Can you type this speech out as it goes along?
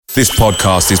This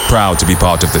podcast is proud to be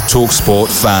part of the TalkSport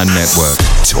Fan Network.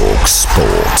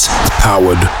 TalkSport.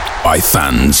 Powered by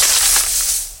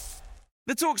fans.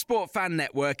 The TalkSport Fan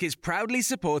Network is proudly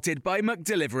supported by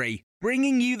McDelivery,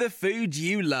 bringing you the food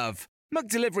you love.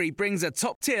 McDelivery brings a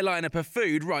top-tier lineup of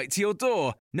food right to your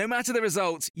door. No matter the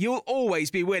result, you'll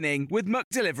always be winning with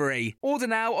McDelivery. Order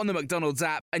now on the McDonald's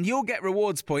app and you'll get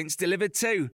rewards points delivered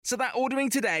too. So that ordering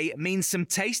today means some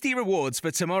tasty rewards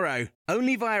for tomorrow.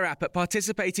 Only via app at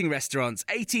participating restaurants.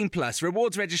 18 plus.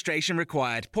 Rewards registration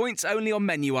required. Points only on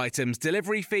menu items.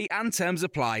 Delivery fee and terms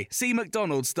apply. See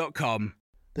mcdonalds.com.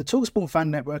 The TalkSport Fan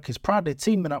Network is proudly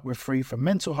teaming up with Free for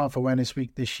Mental Health Awareness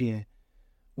Week this year.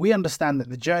 We understand that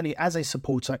the journey as a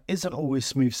supporter isn't always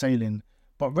smooth sailing,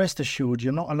 but rest assured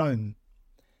you're not alone.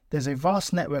 There's a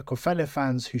vast network of fellow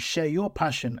fans who share your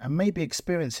passion and may be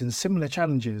experiencing similar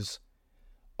challenges.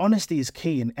 Honesty is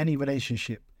key in any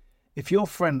relationship. If your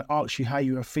friend asks you how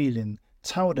you are feeling,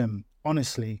 tell them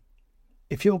honestly.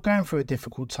 If you're going through a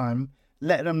difficult time,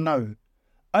 let them know.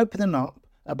 Opening up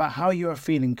about how you are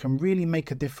feeling can really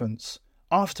make a difference.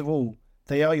 After all,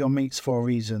 they are your mates for a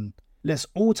reason. Let's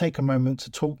all take a moment to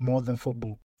talk more than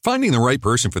football. Finding the right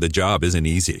person for the job isn't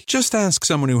easy. Just ask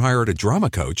someone who hired a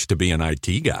drama coach to be an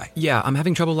IT guy. Yeah, I'm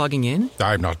having trouble logging in.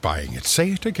 I'm not buying it.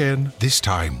 Say it again, this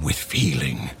time with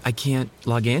feeling. I can't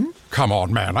log in? Come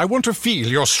on, man. I want to feel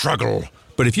your struggle.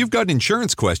 But if you've got an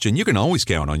insurance question, you can always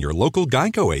count on your local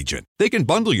Geico agent. They can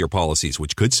bundle your policies,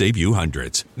 which could save you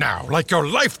hundreds. Now, like your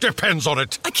life depends on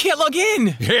it. I can't log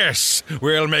in! Yes,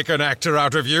 we'll make an actor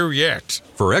out of you yet.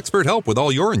 For expert help with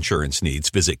all your insurance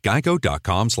needs, visit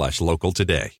geico.com/local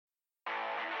today.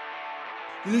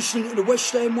 You're listening to the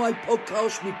West Ham Way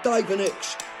podcast with Dave and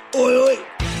X. Oi, oi!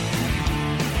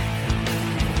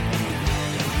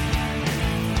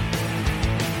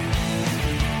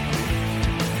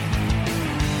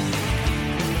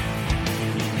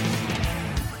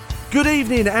 Good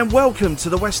evening and welcome to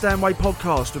the West Ham Way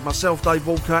podcast with myself, Dave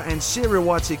Walker, and serial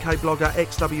YTK blogger,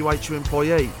 ex-WHU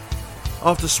employee.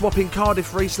 After swapping Cardiff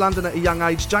for East London at a young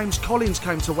age, James Collins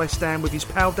came to West Ham with his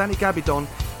pal Danny Gabidon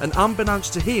and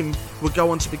unbeknownst to him would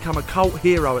go on to become a cult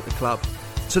hero at the club.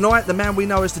 Tonight, the man we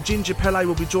know as the Ginger Pele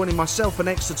will be joining myself and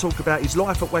X to talk about his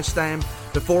life at West Ham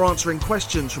before answering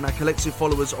questions from our collective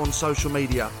followers on social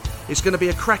media. It's going to be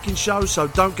a cracking show, so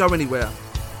don't go anywhere.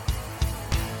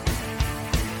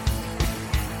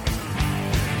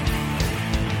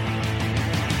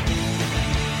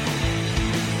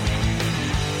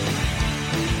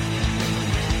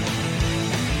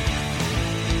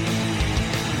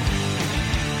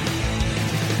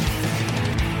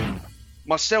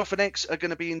 Myself and X are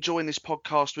going to be enjoying this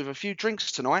podcast with a few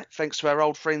drinks tonight, thanks to our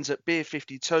old friends at Beer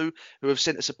 52, who have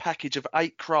sent us a package of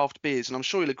 8 craft beers. And I'm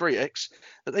sure you'll agree, X,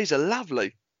 that these are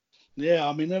lovely. Yeah,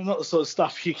 I mean, they're not the sort of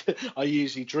stuff I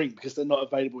usually drink because they're not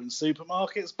available in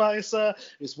supermarkets, but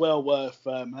it's well worth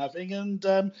having. And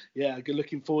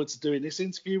looking forward to doing this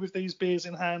interview with these beers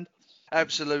in hand.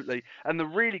 Absolutely. And the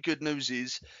really good news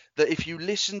is that if you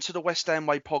listen to the West Ham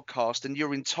Way podcast, and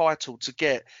you're entitled to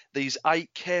get these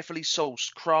 8 carefully sourced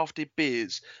crafted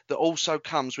beers that also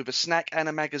comes with a snack and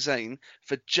a magazine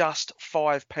for just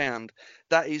 £5.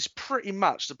 That is pretty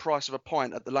much the price of a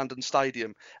pint at the London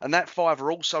Stadium. And that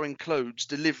fiver also includes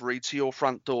delivery to your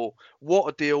front door. What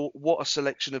a deal. What a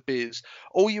selection of beers.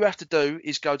 All you have to do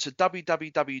is go to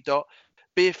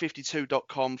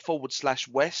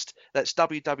beer52.com/west. That's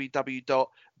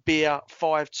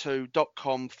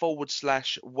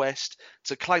www.beer52.com/west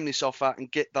to claim this offer and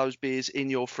get those beers in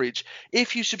your fridge.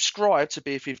 If you subscribe to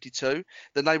Beer 52,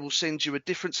 then they will send you a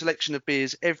different selection of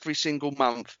beers every single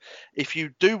month. If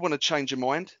you do want to change your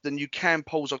mind, then you can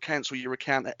pause or cancel your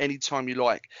account at any time you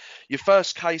like. Your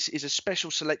first case is a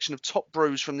special selection of top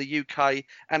brews from the UK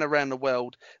and around the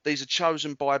world. These are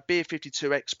chosen by Beer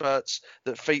 52 experts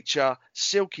that feature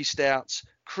silky stouts,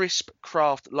 crisp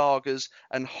craft lagers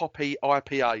and hoppy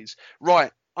IPAs.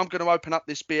 Right, I'm going to open up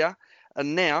this beer,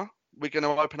 and now we're going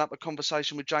to open up a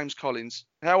conversation with James Collins.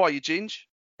 How are you, Ginge?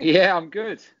 Yeah, I'm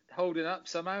good. Holding up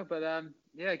somehow, but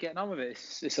getting on with it.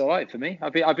 It's all right for me.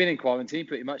 I've been in quarantine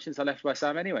pretty much since I left West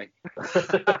Ham anyway.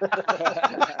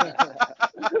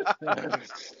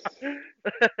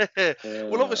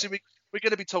 Well, obviously we're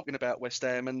going to be talking about West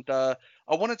Ham, and I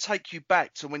want to take you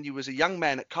back to when you was a young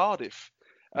man at Cardiff,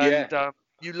 and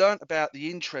you learnt about the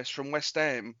interest from West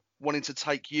Ham wanting to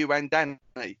take you and Danny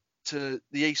to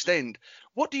the East End.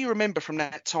 What do you remember from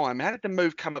that time? How did the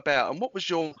move come about, and what was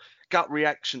your gut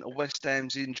reaction to West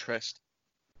Ham's interest?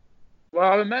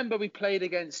 Well, I remember we played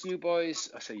against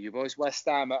West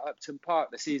Ham at Upton Park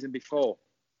the season before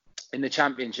in the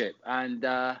Championship, and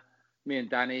me and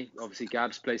Danny, obviously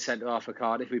Gabs played centre half for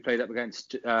Cardiff. We played up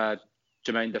against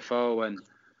Jermaine Defoe and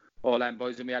all them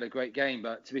boys, and we had a great game.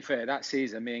 But to be fair, that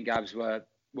season, me and Gabs were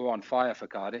on fire for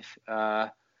Cardiff.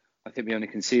 I think we only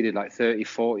conceded like 30,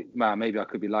 40, well, maybe I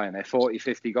could be lying there, 40,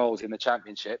 50 goals in the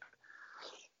Championship.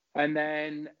 And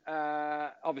then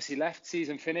obviously left,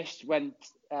 season finished, went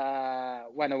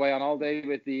away on holiday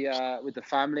with the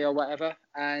family or whatever,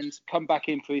 and come back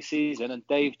in pre-season, and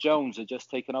Dave Jones had just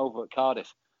taken over at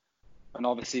Cardiff. And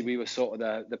obviously we were sort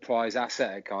of the prize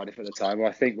asset at Cardiff at the time, where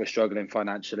I think we're struggling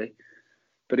financially.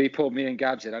 But he pulled me and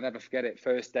Gabs in, I'll never forget it,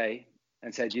 first day,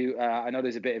 and said, I know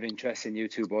there's a bit of interest in you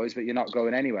two boys, but you're not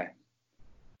going anywhere.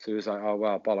 So he was like, oh,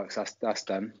 well, bollocks, that's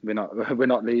done. We're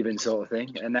not leaving, sort of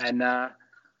thing. And then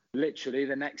literally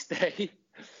the next day,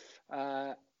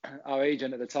 our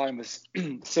agent at the time was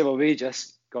Cyril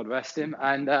Regis, God rest him,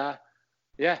 and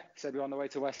said we're on the way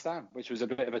to West Ham, which was a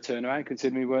bit of a turnaround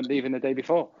considering we weren't leaving the day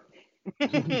before.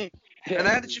 And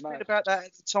how did you feel about that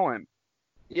at the time?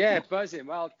 Yeah, buzzing.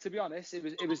 Well, to be honest,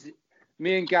 it was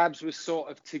me and Gabs was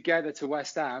sort of together to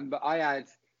West Ham, but I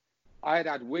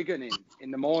had Wigan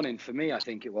in the morning for me, I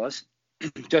think it was,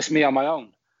 just me on my own.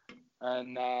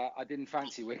 And I didn't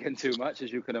fancy Wigan too much,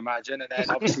 as you can imagine. And then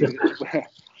obviously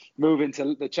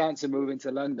the chance of moving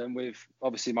to London with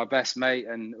obviously my best mate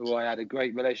and who I had a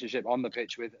great relationship on the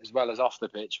pitch with as well as off the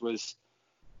pitch was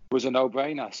a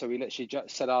no-brainer. So we literally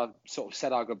just said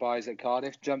our goodbyes at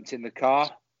Cardiff, jumped in the car,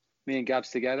 me and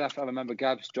Gabs together. I remember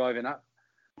Gabs driving up.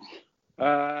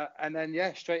 And then,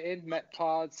 straight in, met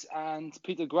Pards and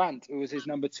Peter Grant, who was his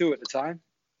number 2 at the time.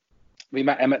 We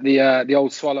met him at the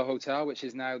Old Swallow Hotel, which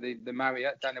is now the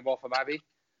Marriott down in Waltham Abbey.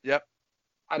 Yep.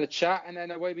 Had a chat, and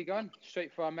then away we gone,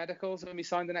 straight for our medicals, and we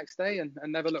signed the next day and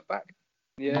never looked back.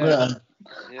 Yeah.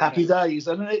 Happy days.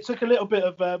 And it took a little bit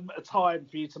of a time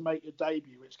for you to make your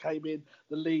debut, which came in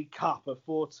the League Cup, a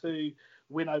 4-2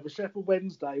 win over Sheffield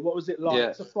Wednesday. What was it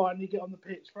like to finally get on the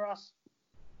pitch for us?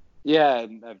 Yeah,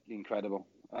 incredible.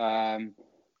 I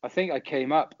think I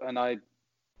came up and I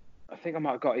think I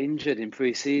might have got injured in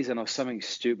pre-season or something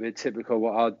stupid, typical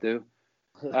what I'd do.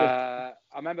 I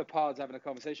remember Pards having a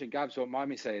conversation. Gabs won't mind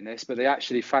me saying this, but they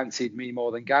actually fancied me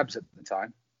more than Gabs at the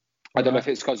time. I don't know if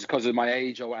it's because of my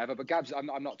age or whatever, but Gabs,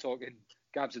 I'm not talking.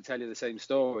 Gabs would tell you the same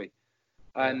story.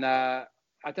 And I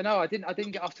don't know. I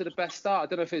didn't get off to the best start. I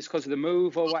don't know if it's because of the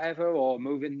move or whatever, or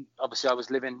moving. Obviously, I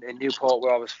was living in Newport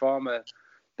where I was from.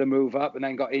 The move up, and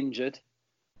then got injured.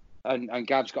 And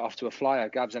Gabs got off to a flyer.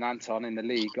 Gabs and Anton in the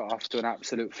league got off to an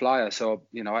absolute flyer. So,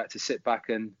 I had to sit back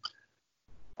and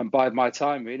bide my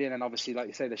time, really. And then obviously, like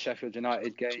you say, the Sheffield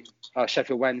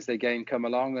Wednesday game come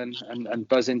along and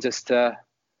buzzing just to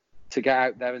get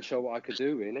out there and show what I could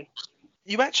do, really.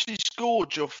 You actually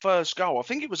scored your first goal. I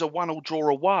think it was a 1-1 draw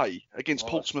away against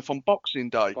Portsmouth on Boxing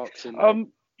Day.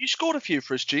 You scored a few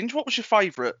for us, Ginge. What was your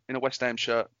favourite in a West Ham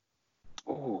shirt?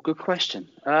 Oh, good question.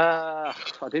 I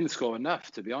didn't score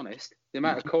enough, to be honest. The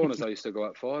amount of corners I used to go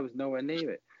out for, I was nowhere near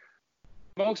it.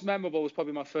 Most memorable was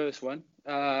probably my first one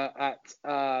at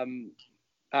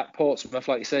Portsmouth,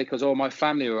 like you say, because all my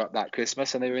family were up that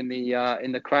Christmas and they were in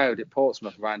the crowd at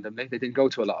Portsmouth randomly. They didn't go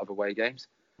to a lot of away games.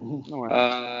 And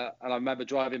I remember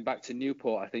driving back to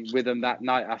Newport, I think, with them that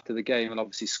night after the game, and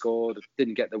obviously scored.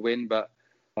 Didn't get the win, but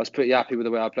I was pretty happy with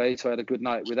the way I played, so I had a good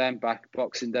night with them back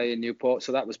Boxing Day in Newport.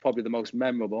 So that was probably the most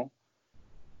memorable.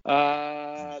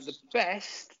 The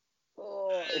best,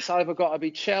 it's either got to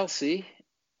be Chelsea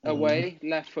away,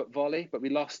 left foot volley, but we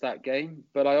lost that game.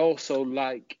 But I also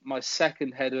like my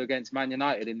second header against Man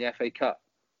United in the FA Cup.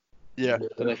 Yeah. I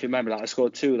don't know if you remember that. I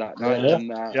scored 2 that night. Yeah.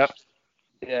 And, yep.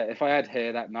 Yeah, if I had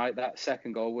hair that night, that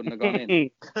second goal wouldn't have gone in.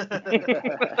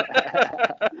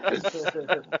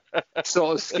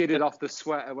 Sort of skidded off the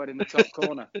sweater, went in the top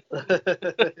corner.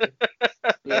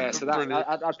 Yeah, so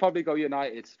that I'd probably go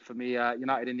United for me.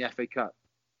 United in the FA Cup.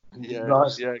 Yeah,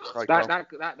 nice. Yeah.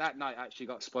 That night actually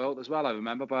got spoiled as well. I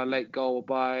remember by a late goal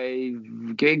by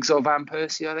Giggs or Van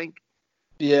Persie, I think.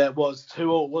 Yeah, it was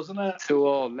 2-2, wasn't it?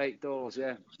 2-2, late doors,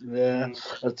 yeah. Yeah,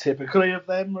 typically of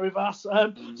them with us.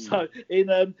 So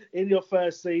in your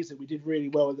first season, we did really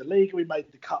well in the league. We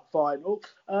made the cup final.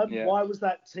 Why was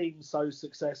that team so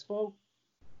successful?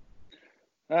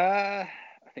 I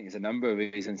think there's a number of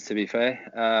reasons, to be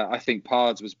fair. I think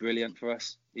Pards was brilliant for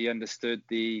us. He understood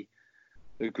the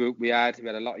group we had. We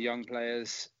had a lot of young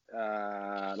players.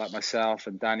 Like myself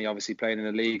and Danny, obviously playing in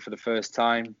the league for the first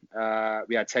time.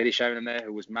 We had Teddy Sheringham there,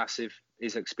 who was massive,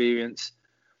 his experience.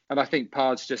 And I think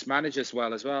Pards just managed us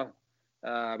well as well.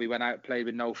 We went out, played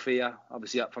with no fear,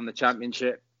 obviously up from the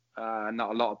Championship.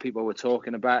 Not a lot of people were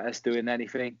talking about us doing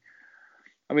anything.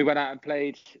 And we went out and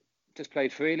played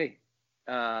freely.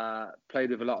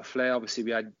 Played with a lot of flair. Obviously,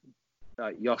 we had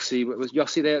Yossi. Was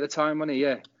Yossi there at the time, wasn't he?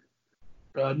 Yeah.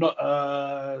 Yeah.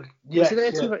 Was he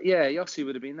there too? Yeah, Yossi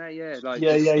would have been there. Yeah.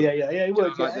 Yeah. He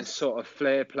would. Like this sort of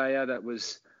flair player that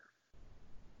was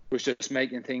just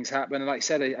making things happen. And like I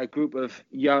said, a group of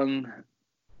young,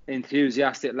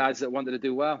 enthusiastic lads that wanted to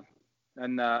do well.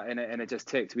 And it just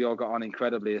ticked. We all got on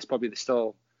incredibly. It's probably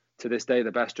still, to this day,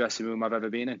 the best dressing room I've ever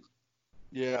been in.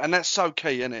 Yeah, and that's so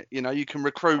key, isn't it? You know, you can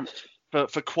recruit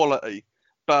for quality,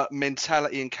 but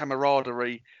mentality and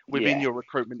camaraderie within your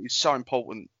recruitment is so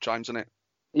important, James, isn't it?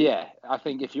 Yeah, I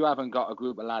think if you haven't got a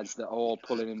group of lads that are all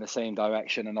pulling in the same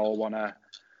direction and all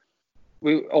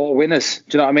we all winners.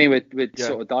 Do you know what I mean? We'd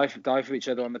sort of die for each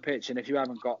other on the pitch. And if you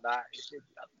haven't got that,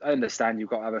 I understand you've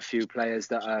got to have a few players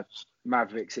that are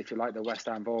mavericks, if you like, that West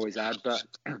Ham have always had. But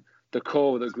the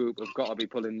core of the group have got to be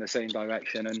pulling in the same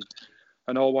direction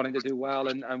and all wanting to do well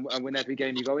and win every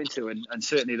game you go into. And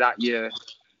certainly that year,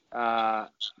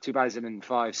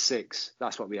 2005-06,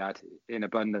 that's what we had in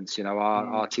abundance. You know,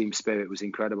 our team spirit was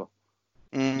incredible.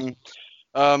 And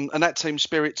that team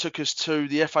spirit took us to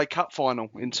the FA Cup final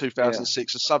in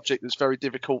 2006, a subject that's very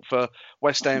difficult for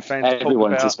West Ham fans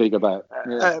to speak about.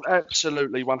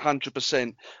 Absolutely,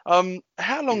 100%.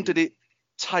 How long did it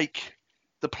take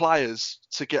the players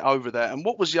to get over that, and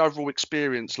what was the overall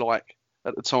experience like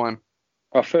at the time?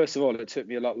 Well, first of all, it took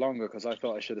me a lot longer because I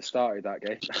thought I should have started that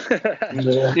game.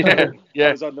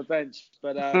 I was on the bench,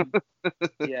 but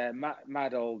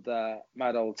mad old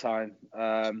time.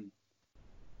 I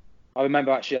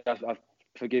remember actually,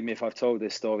 forgive me if I've told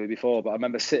this story before, but I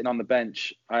remember sitting on the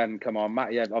bench. I hadn't come on.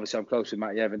 Matty Evans, obviously I'm close with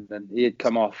Matty Evans, and he had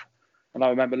come off. And I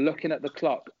remember looking at the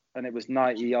clock, and it was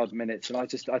 90 odd minutes. And I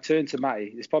turned to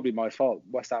Matty. It's probably my fault.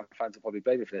 West Ham fans will probably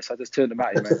blame me for this. I just turned to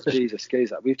Matty and went, Jesus,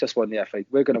 we've just won the FA.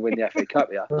 We're going to win the FA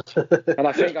Cup, yeah. And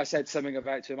I think I said something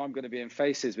about to him, I'm going to be in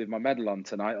Faces with my medal on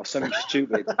tonight, or something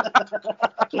stupid,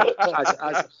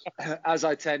 as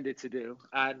I tended to do.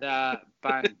 And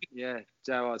bang,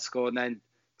 Gerrard scored. And then,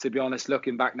 to be honest,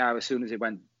 looking back now, as soon as it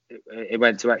went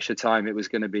to extra time, it was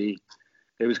going to be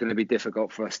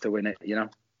difficult for us to win it, you know.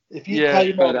 If you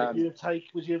came on,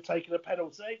 would you have taken a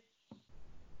penalty?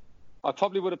 I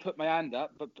probably would have put my hand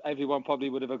up, but everyone probably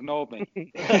would have ignored me.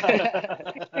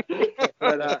 But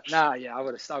I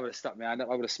would have stuck my hand up.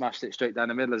 I would have smashed it straight down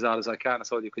the middle as hard as I can.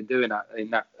 That's all you can do in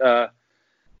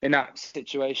that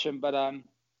situation. But I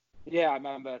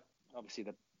remember obviously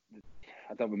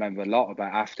I don't remember a lot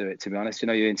about after it, to be honest. You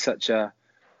know, you're in such a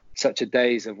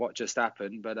daze of what just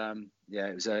happened. But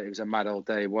it was a mad old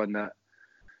day, one that.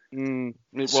 It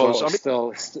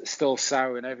was. Still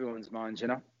sour in everyone's minds, you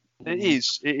know. It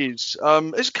is. There's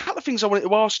a couple of things I wanted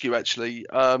to ask you actually,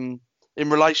 in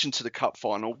relation to the cup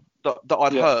final that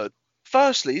I'd heard.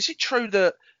 Firstly, is it true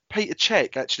that Peter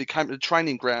Cech actually came to the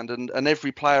training ground and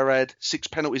every player had 6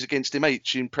 penalties against him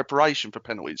each in preparation for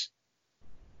penalties?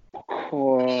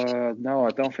 No,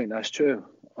 I don't think that's true.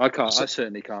 I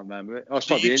certainly can't remember it. I was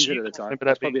probably injured at the time. I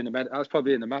was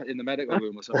probably in the medical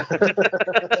room or something.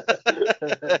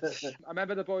 I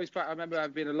remember the boys. I remember there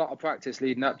being a lot of practice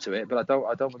leading up to it, but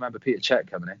I don't remember Peter Cech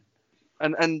coming in.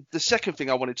 And the second thing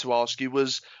I wanted to ask you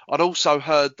was, I'd also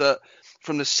heard that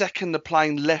from the second the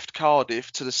plane left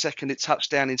Cardiff to the second it touched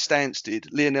down in Stansted,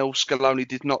 Lionel Scaloni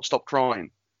did not stop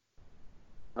crying.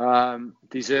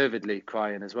 Deservedly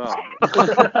crying as well.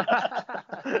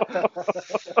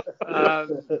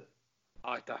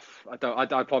 I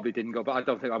probably didn't go, but I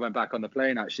don't think I went back on the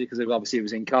plane actually, because obviously it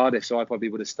was in Cardiff, so I probably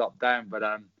would have stopped down. But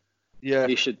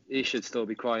he should still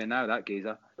be crying now, that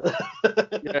geezer.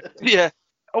 Yeah.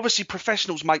 Obviously,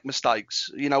 professionals make mistakes.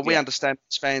 You know, we understand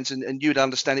as fans, and you'd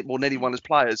understand it more than anyone as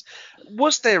players.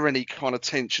 Was there any kind of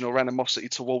tension or animosity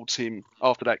towards him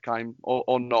after that game,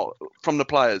 or not, from the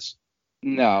players?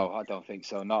 No, I don't think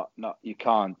so. Not you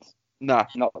can't. No.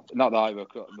 Not that I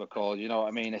recall. You know what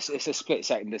I mean? It's a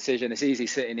split-second decision. It's easy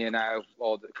sitting here now,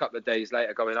 or a couple of days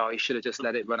later, going, "Oh, he should have just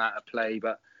let it run out of play."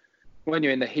 But when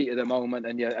you're in the heat of the moment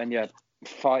and you're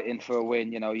fighting for a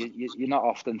win, you know, you're not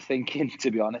often thinking,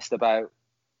 to be honest, about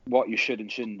what you should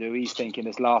and shouldn't do. He's thinking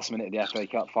this last minute of the FA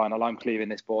Cup final, I'm clearing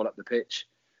this ball up the pitch.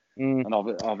 And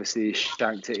obviously he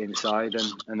shanked it inside,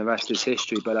 and the rest is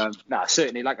history. But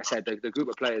certainly, like I said, the group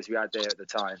of players we had there at the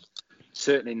time,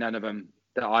 certainly none of them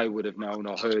that I would have known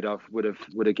or heard of would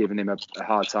have given him a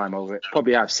hard time over it.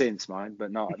 Probably have since, mine,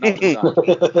 but not at the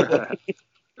time.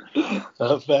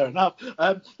 Fair enough.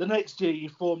 The next year you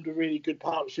formed a really good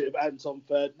partnership with Anton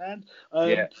Ferdinand.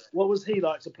 What was he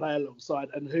like to play alongside,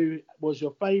 and who was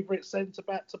your favourite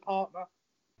centre-back to partner?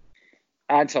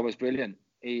 Anton was brilliant.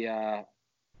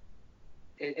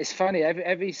 It's funny,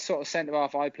 every sort of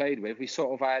centre-half I played with, we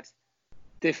sort of had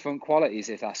different qualities,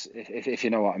 if you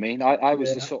know what I mean. I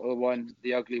was the sort of one,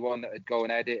 the ugly one that would go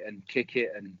and edit and kick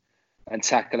it and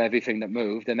tackle everything that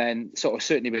moved. And then sort of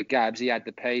certainly with Gabs, he had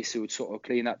the pace, who would sort of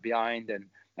clean up behind, and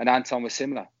Anton was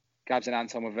similar. Gabs and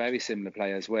Anton were very similar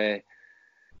players where,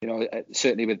 you know,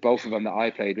 certainly with both of them that I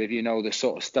played with, you know, the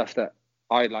sort of stuff that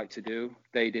I'd like to do,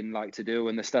 they didn't like to do,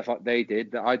 and the stuff that they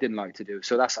did that I didn't like to do.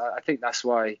 So I think that's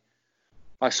why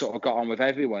I sort of got on with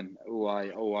everyone who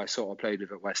I sort of played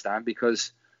with at West Ham,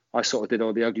 because I sort of did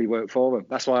all the ugly work for them.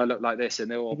 That's why I look like this, and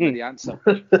they're all bloody handsome.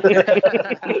 So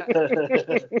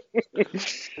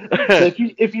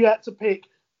if you had to pick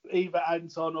either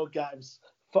Anton or Gabs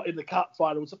in the cup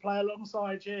final to play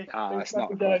alongside you, it's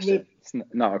not a question. It's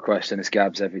not a question. It's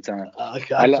Gabs every time.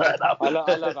 Okay, I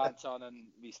love Anton, and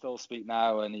we still speak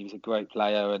now, and he was a great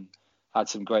player and had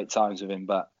some great times with him.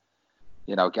 But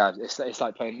you know, Gabs, it's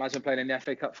like imagine playing in the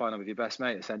FA Cup final with your best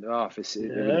mate at centre half.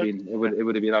 It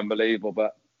would have been unbelievable,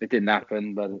 but it didn't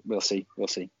happen. But we'll see.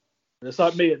 It's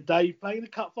like me and Dave playing the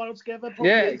cup final together. Probably.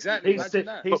 Yeah, exactly. He's 6'3"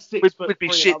 and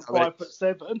I'm 5'7". So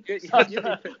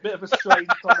a bit of a strange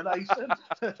combination.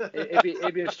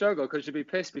 It'd be a struggle because you'd be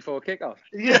pissed before kickoff.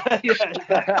 Yeah.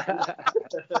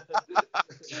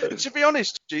 To be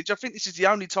honest, Ginge, I think this is the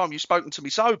only time you've spoken to me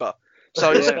sober.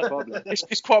 So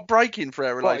it's quite breaking for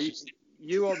our relationship.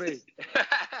 You or me?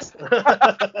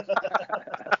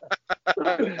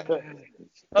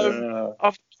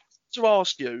 I've to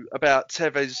ask you about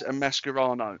Tevez and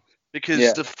Mascherano,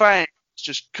 because the fans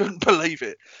just couldn't believe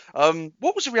it.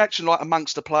 What was the reaction like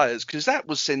amongst the players? Because that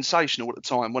was sensational at the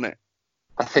time, wasn't it?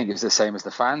 I think it was the same as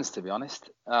the fans, to be honest.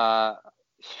 I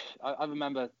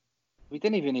remember we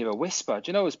didn't even hear a whisper. Do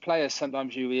you know, as players,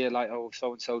 sometimes you hear like, oh,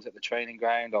 so-and-so's at the training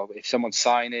ground, or if someone's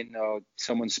signing or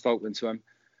someone's spoken to him.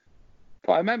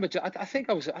 But I remember, I think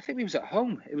we was at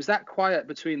home. It was that quiet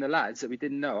between the lads that we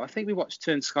didn't know. I think we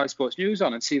turned Sky Sports News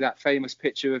on and see that famous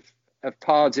picture of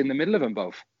Pards in the middle of them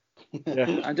both. Yeah.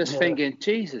 And just thinking,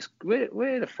 Jesus,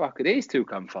 where the fuck did these two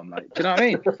come from? Like, do you know what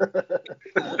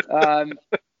I mean?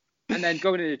 And then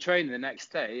going into training the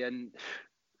next day and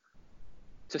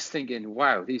just thinking,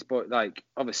 wow, these boys, like,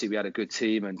 obviously we had a good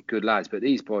team and good lads, but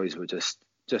these boys were just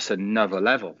another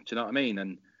level. Do you know what I mean?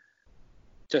 And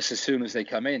just as soon as they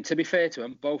come in, to be fair to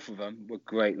them, both of them were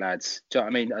great lads. Do you know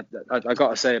what I mean? I got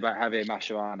to say about Javier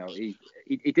Mascherano, he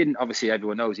didn't, obviously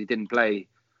everyone knows he didn't play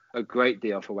a great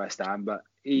deal for West Ham, but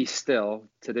he still,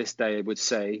 to this day, would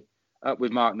say, up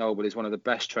with Mark Noble, is one of the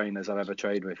best trainers I've ever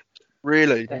trained with.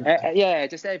 Really? Yeah,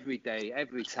 just every day,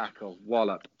 every tackle,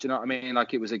 wallop. Do you know what I mean?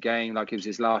 Like it was a game, like it was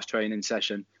his last training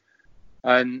session.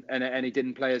 And he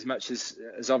didn't play as much as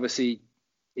obviously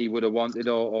he would have wanted,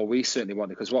 or we certainly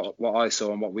wanted, because what I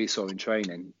saw and what we saw in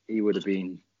training, he would have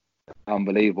been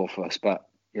unbelievable for us. But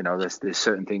you know, there's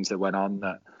certain things that went on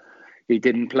that he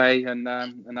didn't play, and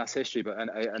that's history. But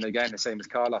and again, the same as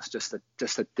Carlos, just a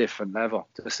different level.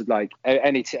 Just like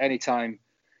any time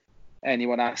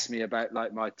anyone asks me about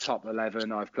like my top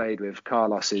 11 I've played with,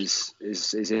 Carlos is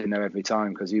in there every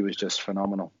time, because he was just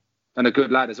phenomenal. And a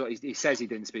good lad as well. He says he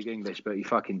didn't speak English, but he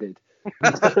fucking did.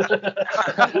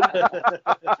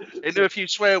 He knew a few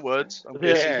swear words.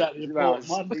 Well,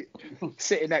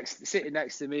 sitting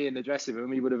next to me in the dressing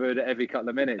room, he would have heard it every couple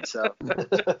of minutes. So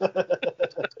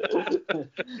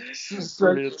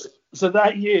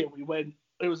that year we went.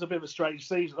 It was a bit of a strange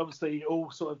season. Obviously, it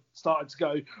all sort of started to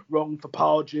go wrong for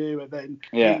Pardew, and then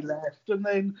he left, and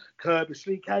then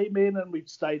Kerbishley came in, and we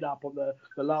stayed up on the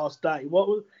last day. What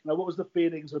was the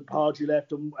feelings when Pardew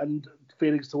left, and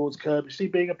feelings towards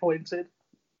Kerbishley being appointed?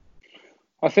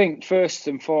 I think first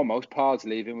and foremost, Pards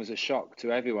leaving was a shock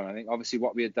to everyone. I think obviously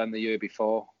what we had done the year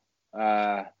before,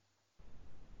 I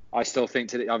still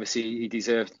think that obviously he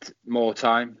deserved more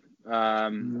time,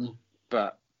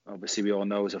 but obviously we all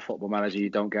know as a football manager you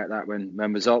don't get that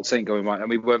when results ain't going right, and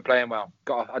we weren't playing well.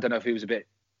 I don't know if he was a bit,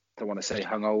 I don't want to say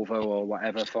hungover or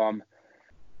whatever from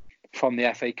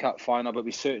the FA Cup final, but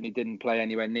we certainly didn't play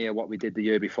anywhere near what we did the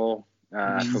year before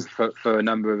for a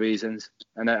number of reasons.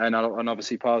 And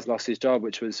obviously Pards lost his job,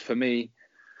 which was, for me,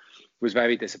 was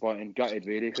very disappointing, gutted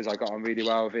really, because I got on really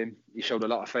well with him. He showed a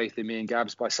lot of faith in me and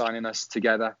Gabs by signing us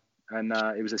together, and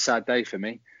it was a sad day for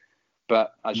me.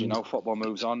 But as you know, football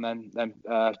moves on. Then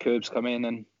Kerbs come in,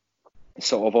 and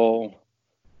sort of all.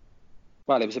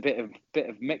 Well, it was a bit of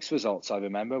mixed results. I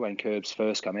remember when Kerbs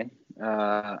first come in.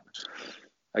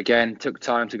 Again, took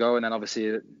time to go, and then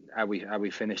obviously how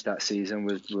we finished that season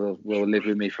will live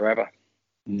with me forever.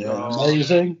 Yeah,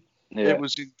 amazing. Yeah. It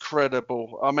was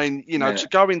incredible. I mean, you know, to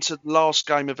go into the last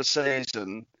game of a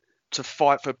season to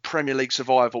fight for Premier League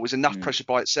survival was enough pressure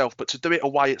by itself, but to do it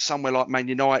away at somewhere like Man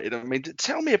United, I mean,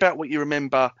 tell me about what you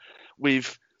remember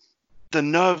with the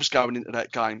nerves going into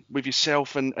that game with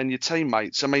yourself and your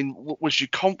teammates. I mean, was you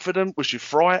confident? Was you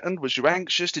frightened? Was you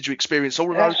anxious? Did you experience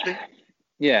all of those things?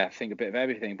 Yeah, I think a bit of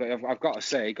everything. But I've got to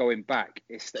say, going back,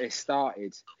 it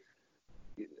started.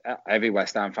 Every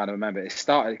West Ham fan will remember it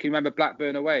started. Can you remember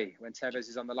Blackburn away when Tevez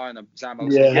is on the line and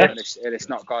Zamo's and it's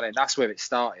not gone in? That's where it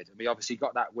started. And we obviously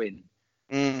got that win.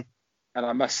 And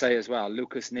I must say as well,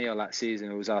 Lucas Neal that season,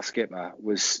 who was our skipper,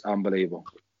 was unbelievable.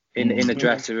 In the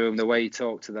dressing room, the way he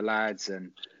talked to the lads,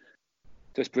 and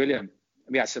just brilliant.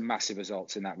 We had some massive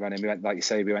results in that running. We went, like you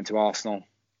say, we went to Arsenal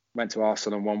and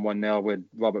won 1-0 with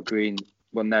Robert Green.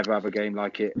 We'll never have a game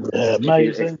like it. Yeah,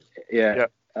 amazing.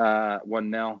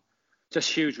 1-0.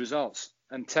 Just huge results.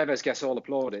 And Tevez gets all the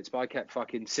plaudits, but I kept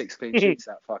fucking 6 clean sheets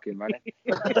that fucking running.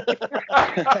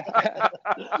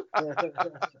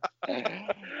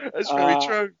 That's very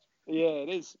true. Yeah, it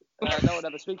is. No one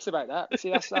ever speaks about that.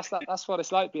 See, that's what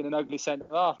it's like being an ugly centre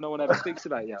half. No one ever speaks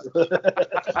about you.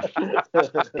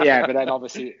 Yeah, but then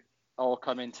obviously all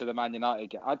come into the Man United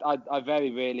game. I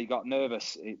very rarely got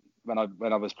nervous when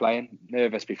I was playing.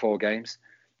 Nervous before games,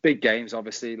 big games,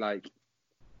 obviously like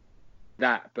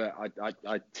that. But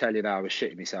I tell you now, I was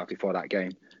shitting myself before that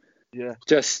game. Yeah.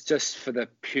 Just for the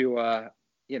pure,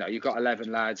 you've got 11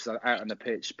 lads out on the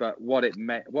pitch, but what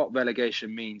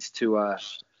relegation means to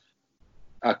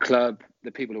a club, the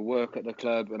people who work at the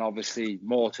club, and obviously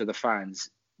more to the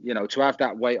fans. To have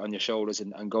that weight on your shoulders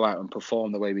and go out and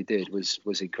perform the way we did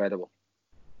was incredible.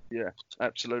 Yeah,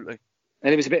 absolutely.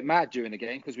 And it was a bit mad during the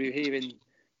game because we were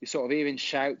sort of hearing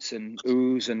shouts and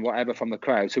oohs and whatever from the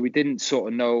crowd, so we didn't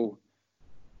sort of know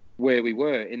where we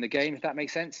were in the game, if that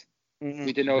makes sense. Mm-hmm.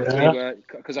 We didn't know if we were,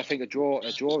 because I think a draw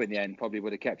in the end probably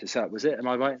would have kept us up. Was it? Am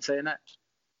I right in saying that?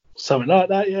 Something like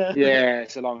that, yeah. Yeah,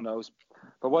 it's along those.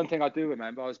 But one thing I do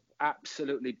remember, I was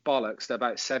absolutely bollocksed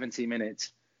about 70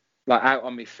 minutes, like out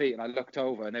on my feet, and I looked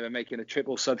over and they were making a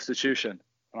triple substitution.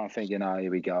 And I'm thinking,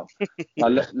 here we go. I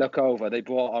look over, they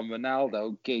brought on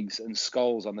Ronaldo, Giggs and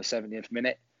Scholes on the 70th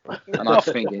minute. And I'm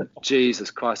thinking,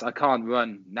 Jesus Christ, I can't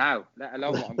run now, let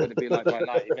alone what I'm going to be like by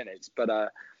 90 minutes. But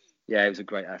it was a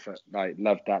great effort. Like,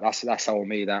 loved that. That's all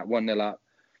me. That 1-0 up,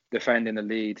 defending the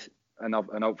lead, and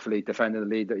hopefully defending the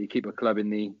lead that you keep our club in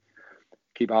the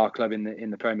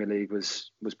Premier League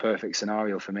was perfect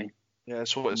scenario for me. Yeah,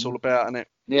 that's what it's all about, isn't it?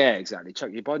 Yeah, exactly.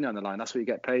 Chuck your body on the line. That's what you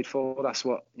get paid for. That's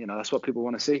what people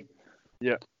want to see.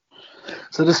 Yeah.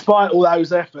 So despite all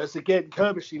those efforts, again,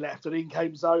 Kerbishley left and in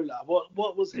came Zola.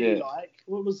 What was he like?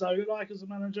 What was Zola like as a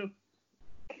manager?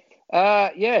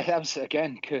 That was,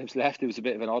 again, Kerbs left. It was a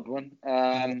bit of an odd one.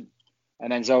 And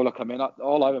then Zola come in.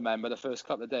 All I remember, the first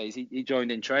couple of days, he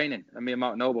joined in training. And me and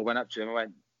Mark Noble went up to him and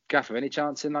went, Gaffer, any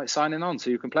chance in signing on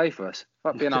so you can play for us?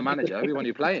 Fuck being our manager. We want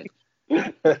you playing.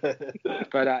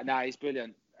 But he's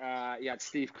brilliant. He had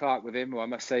Steve Clarke with him, who I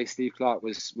must say Steve Clarke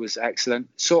was excellent.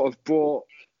 Sort of brought,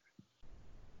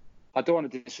 I don't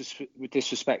want to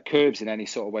disrespect Kerbs in any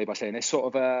sort of way by saying this,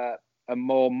 sort of a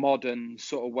more modern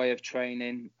sort of way of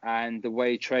training and the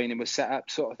way training was set up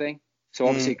sort of thing. So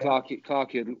obviously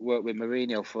Clarke had worked with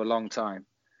Mourinho for a long time.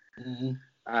 Mm-hmm.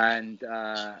 And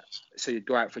so you'd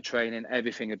go out for training,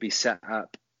 everything would be set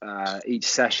up. Each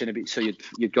session would be, so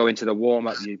you'd go into the warm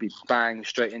up, you'd be bang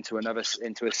straight into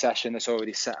a session that's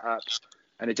already set up,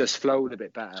 and it just flowed a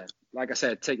bit better. Like I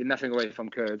said, taking nothing away from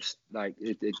Kerbs, like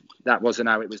that wasn't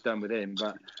how it was done with him,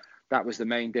 but that was the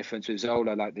main difference with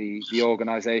Zola. Like the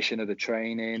organisation of the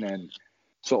training and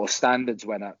sort of standards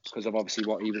went up because of obviously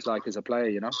what he was like as a player,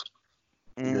 Yeah,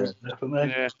 definitely.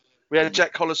 Yeah. We had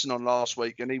Jack Collison on last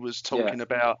week, and he was talking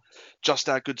about just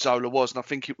how good Zola was. And I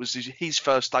think it was his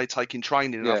first day taking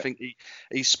training. And I think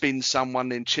he spinned someone,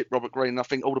 then chipped Robert Green. And I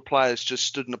think all the players just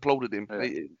stood and applauded him.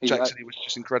 Jack said he was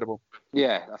just incredible.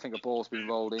 Yeah, I think a ball's been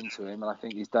rolled into him, and I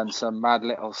think he's done some mad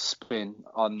little spin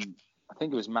on, I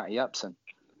think it was Matty Upson.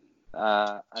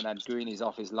 And then Greeny's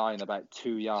off his line about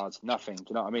 2 yards, nothing. Do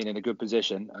you know what I mean? In a good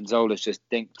position, and Zola's just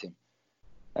dinked him.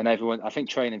 And everyone, I think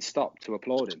training stopped to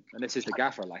applaud him. And this is the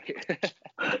gaffer like it.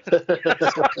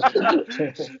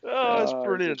 It's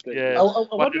brilliant. Yeah.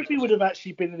 I wonder if he would have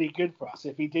actually been any good for us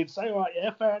if he did say, all right,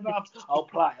 yeah, fair enough, I'll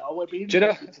play. I would be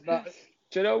interested to know.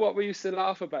 Do you know what we used to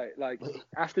laugh about? Like,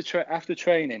 after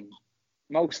training,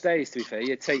 most days, to be fair,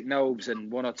 you'd take Nobes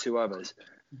and one or two others,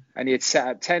 and he'd set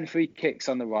up 10 free kicks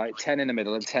on the right, 10 in the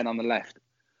middle, and 10 on the left.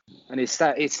 And he'd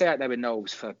stay out there with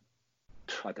Nobes for,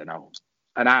 I don't know,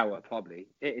 an hour probably,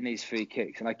 hitting these free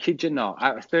kicks. And I kid you not,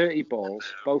 out of 30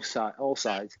 balls, all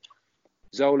sides,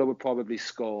 Zola would probably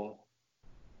score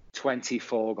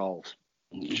 24 goals.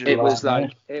 It was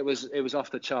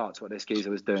off the charts what this geezer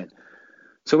was doing.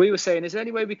 So we were saying, is there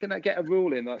any way we can get a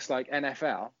rule in that's like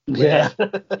NFL? Yeah.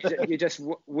 You just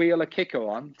wheel a kicker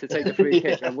on to take a free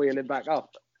kick and wheel him back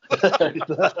up. How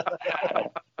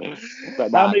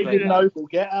many did Noble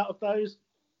get out of those?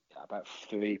 About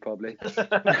 3 probably.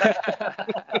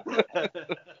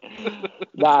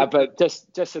 But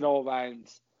just an all-round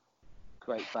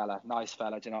great fella, nice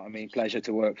fella. Do you know what I mean? Pleasure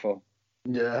to work for.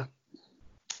 Yeah.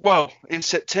 Well, in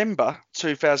September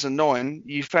 2009,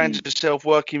 you found yourself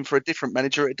working for a different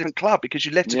manager at a different club because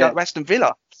you left to go to Aston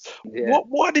Villa. Yeah.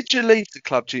 Why did you leave the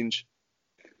club, Ginge?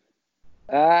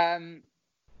 I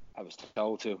was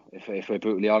told to, if we're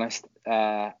brutally honest,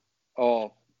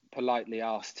 or politely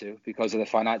asked to, because of the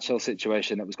financial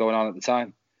situation that was going on at the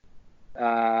time.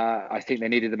 I think they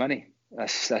needed the money.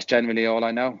 That's generally all I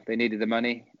know. They needed the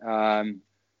money.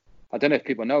 I don't know if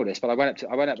people know this, but I went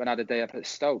up and had a day up at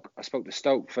Stoke. I spoke to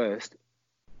Stoke first.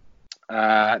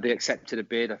 They accepted a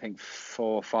bid, I think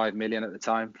 4 or 5 million at the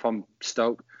time from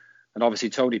Stoke. And obviously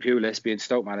Tony Pulis, being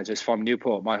Stoke manager, is from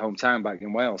Newport, my hometown back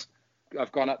in Wales.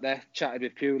 I've gone up there, chatted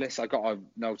with Pulis. I got to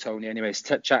know Tony anyways,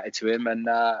 chatted to him and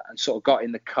sort of got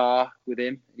in the car with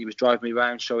him. He was driving me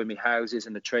around, showing me houses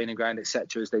and the training ground,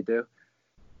 etc., as they do.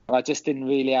 And I just didn't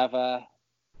really have a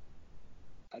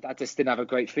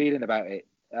great feeling about it.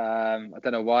 I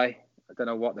don't know why. I don't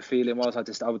know what the feeling was. I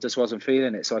just wasn't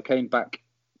feeling it. So I came back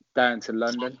down to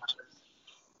London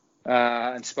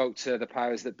and spoke to the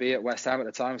powers that be at West Ham at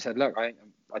the time. I said, look, I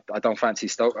don't fancy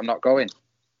Stoke. I'm not going.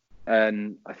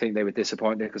 And I think they were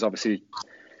disappointed because obviously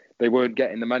they weren't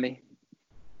getting the money.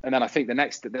 And then I think the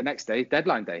next day,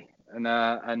 deadline day,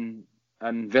 and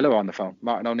Villa were on the phone.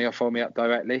 Martin O'Neill phoned me up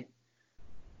directly.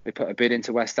 They put a bid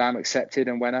into West Ham, accepted,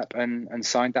 and went up and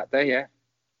signed that day. Yeah.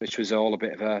 Which was all a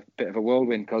bit of a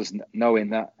whirlwind because knowing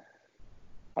that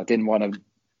I didn't want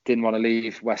to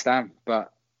leave West Ham,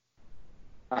 but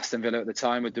Aston Villa at the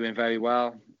time were doing very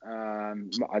well.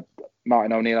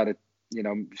 Martin O'Neill had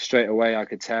straight away I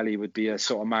could tell he would be a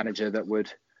sort of manager that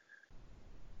would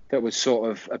sort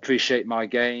of appreciate my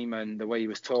game, and the way he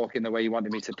was talking, the way he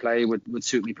wanted me to play would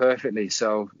suit me perfectly.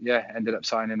 So yeah, ended up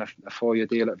signing a 4-year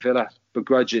deal at Villa,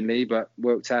 begrudgingly, but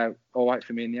worked out all right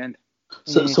for me in the end.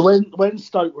 So when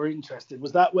Stoke were interested,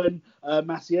 was that when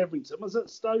Matty Everington was at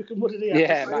Stoke, and what did he have to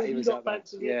say? Matty was up there.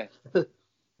 Yeah.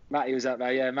 Matty was up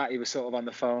there. Yeah, Matty was sort of on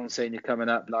the phone saying you're coming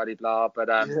up, blah, blah, blah. But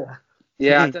I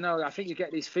don't know. I think you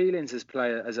get these feelings as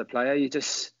a player. You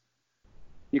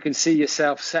can see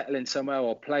yourself settling somewhere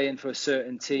or playing for a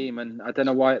certain team, and I don't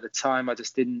know why at the time I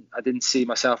didn't see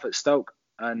myself at Stoke.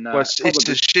 And it's a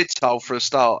shithole for a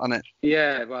start, isn't it?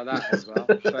 Yeah, well, that as well.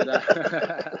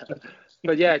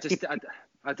 But yeah, just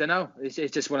I don't know. It's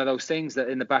just one of those things that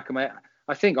in the back of my head,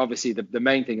 I think obviously the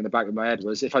main thing in the back of my head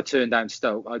was if I turn down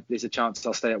Stoke, there's a chance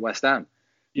I'll stay at West Ham.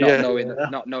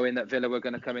 Not knowing that Villa were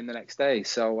going to come in the next day.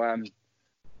 So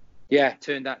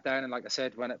turned that down, and like I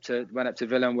said, went up to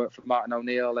Villa and worked for Martin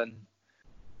O'Neill and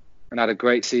had a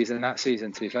great season that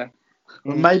season, to be fair.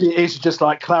 Well, maybe it is just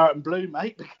like claret and blue,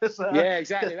 mate. Because yeah,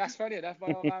 exactly. That's funny enough.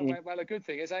 My old man went, well, a good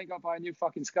thing is I ain't got to buy a new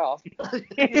fucking scarf.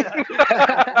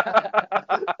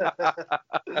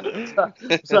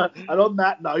 So, and on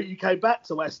that note, you came back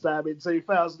to West Ham in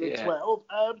 2012.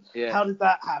 How did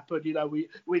that happen?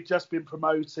 We'd just been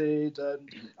promoted,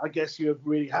 and I guess you were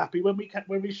really happy when we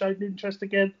showed an interest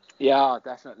again. Yeah,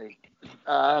 definitely.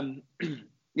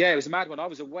 Yeah, it was a mad one. I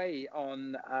was away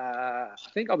on, I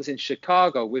think I was in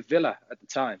Chicago with Villa at the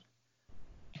time.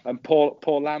 And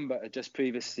Paul Lambert had just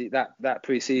previously, that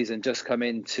pre-season, just come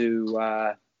into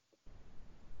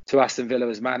Aston Villa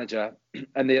as manager.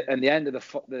 And the end of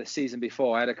the season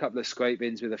before, I had a couple of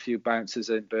scrape-ins with a few bouncers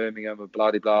in Birmingham and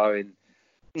blah, blah, blah,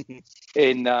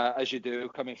 in as you do,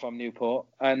 coming from Newport.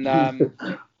 And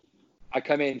I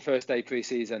come in first day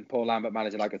pre-season, Paul Lambert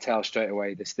manager, and I could tell straight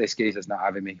away this geezer's not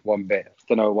having me one bit.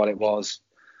 Don't know what it was,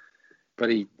 but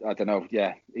he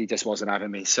just wasn't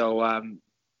having me. So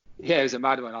it was a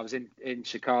mad one. I was in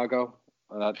Chicago.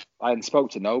 I hadn't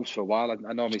spoke to Nobes for a while.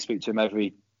 I normally speak to him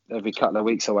every couple of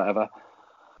weeks or whatever.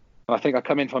 And I think I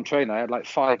come in from training. I had like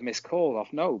 5 missed calls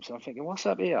off Nobes. And I'm thinking, what's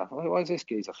up here? Why is this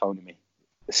geezer phoning me?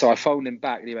 So I phoned him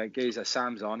back, and he went, "Geezer,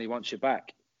 Sam's on. He wants you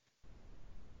back."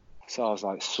 So I was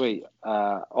like, sweet,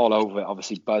 all over it,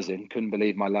 obviously buzzing. Couldn't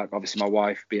believe my luck. Obviously, my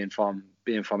wife being from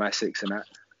Essex and that.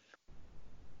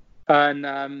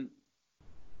 And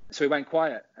so he went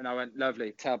quiet, and I went,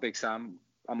 lovely. Tell Big Sam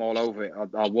I'm all over it.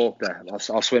 I'll walk there.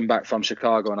 I'll swim back from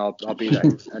Chicago, and I'll be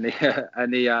there.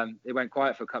 And he went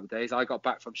quiet for a couple of days. I got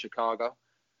back from Chicago,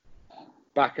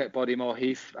 back at Bodymore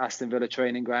Heath, Aston Villa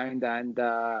training ground, and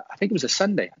I think it was a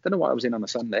Sunday. I don't know what I was in on a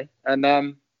Sunday,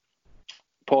 and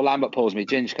Paul Lambert pulls me,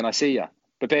 "Ginge, can I see you?"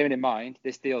 But bearing in mind,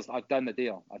 I've done the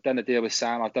deal. I've done the deal with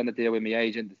Sam. I've done the deal with my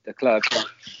agent, the club.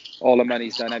 All the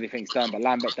money's done, everything's done. But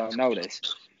Lambert don't know this.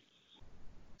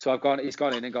 So he's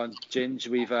gone in and gone, Ginge,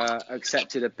 we've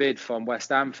accepted a bid from West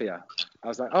Ham for you. I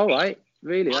was like, all right,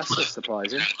 really? That's just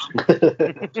surprising.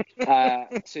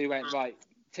 So he went, right,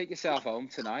 take yourself home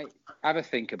tonight, have a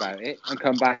think about it, and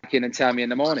come back in and tell me in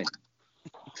the morning.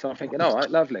 So I'm thinking, all right,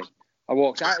 lovely. I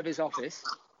walked out of his office.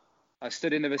 I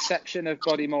stood in the reception of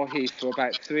Bodymore Heath for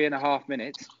about 3.5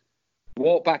 minutes,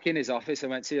 walked back in his office and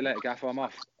went, see you later, Gaffer, I'm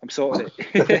off. I'm sorted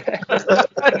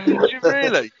it. Did you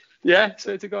really? Yeah,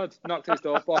 swear to God. Knocked his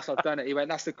door, boss, I've done it. He went,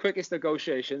 that's the quickest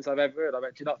negotiations I've ever heard. I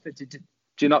went, do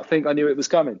you not think I knew it was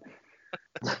coming?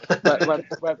 But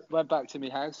went back to my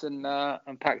house and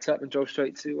packed up and drove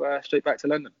straight back to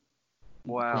London.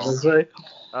 Wow. Yeah.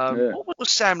 What was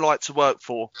Sam like to work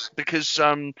for? Because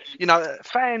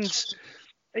fans,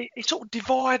 he sort of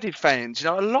divided fans.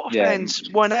 A lot of fans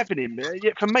weren't having him.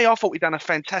 Yet for me, I thought he'd done a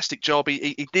fantastic job.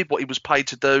 He did what he was paid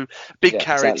to do. Big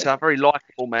character, exactly. Very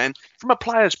likeable man. From a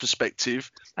player's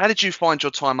perspective, how did you find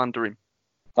your time under him?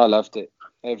 I loved it,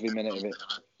 every minute of it.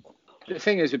 The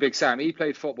thing is with Big Sam, he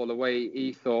played football the way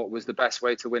he thought was the best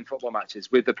way to win football matches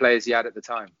with the players he had at the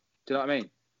time. Do you know what I mean?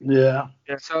 Yeah.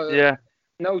 So,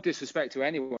 no disrespect to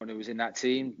anyone who was in that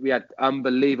team. We had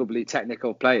unbelievably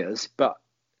technical players, but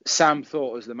Sam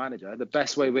thought as the manager, the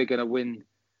best way we're going to win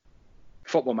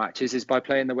football matches is by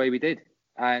playing the way we did.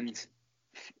 And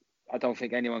I don't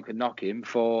think anyone could knock him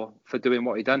for doing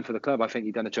what he done for the club. I think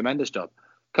he done a tremendous job.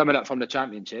 Coming up from the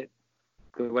Championship,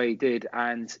 the way he did,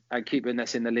 and keeping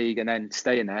us in the league and then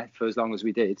staying there for as long as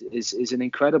we did is an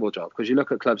incredible job. Because you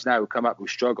look at clubs now who come up who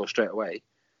struggle straight away.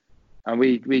 And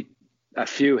we a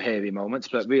few hairy moments,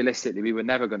 but realistically, we were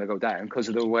never going to go down because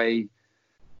of the way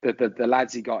the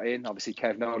lads he got in. Obviously,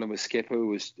 Kev Nolan was skipper, who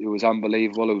was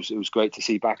unbelievable. It was great to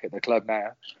see back at the club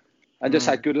now, and just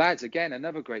had good lads. Again,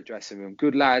 another great dressing room.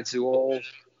 Good lads who all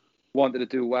wanted to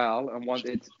do well and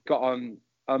got on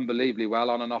unbelievably well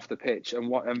on and off the pitch,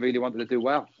 and really wanted to do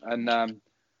well and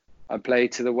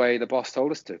played to the way the boss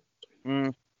told us to.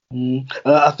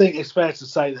 I think it's fair to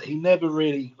say that he never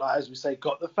really, as we say,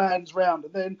 got the fans round,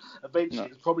 and then eventually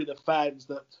it's probably the fans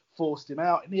that forced him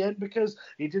out in the end, because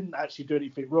he didn't actually do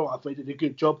anything wrong. I think he did a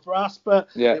good job for us, but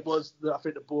it was, I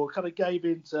think the board kind of gave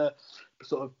in to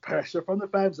sort of pressure from the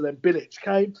fans, and then Bilic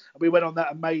came, and we went on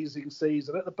that amazing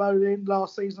season at the Boleyn,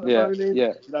 last season at Boleyn.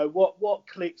 Yeah. What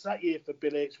clicked that year for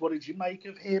Bilic? What did you make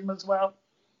of him as well?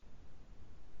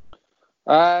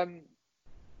 I'd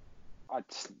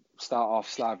start off,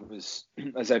 Slav, as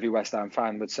every West Ham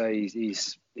fan would say,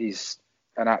 he's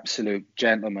an absolute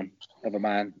gentleman of a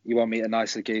man. You won't meet a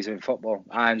nicer geezer in football,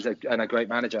 and a great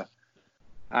manager.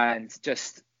 And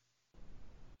just,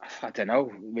 I don't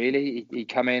know, really, he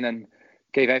come in and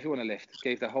gave everyone a lift,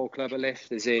 gave the whole club a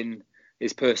lift, as in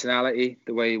his personality,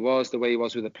 the way he was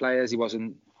with the players. He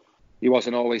wasn't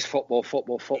always football.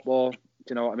 Do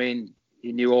you know what I mean?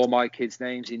 He knew all my kids'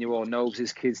 names. He knew all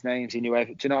Nobes' kids' names. He knew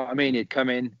everything. Do you know what I mean? He'd come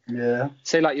in. Yeah.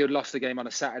 Say like you'd lost the game on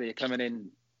a Saturday. You're coming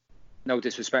in. No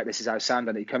disrespect, this is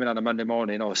outstanding. You come in on a Monday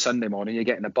morning or a Sunday morning, you're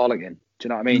getting a bollocking. Do you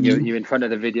know what I mean? You're in front of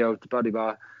the video, the body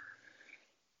bar.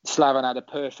 Slaven had a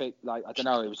perfect, I don't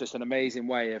know, it was just an amazing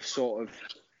way of sort of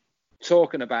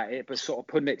talking about it, but sort of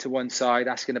putting it to one side,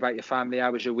 asking about your family,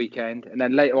 how was your weekend? And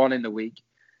then later on in the week,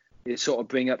 you sort of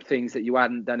bring up things that you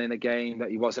hadn't done in a game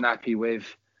that he wasn't happy with.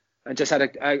 And just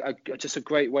had just a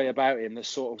great way about him that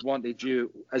sort of wanted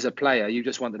you as a player. You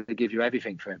just wanted to give you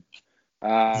everything for him,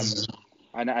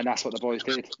 and that's what the boys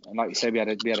did. And like you said, we had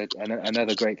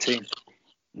another great team.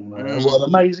 What an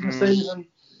amazing season!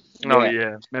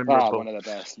 Memorable. One of the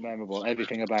best, memorable.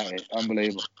 Everything about it,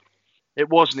 unbelievable. It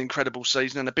was an incredible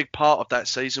season, and a big part of that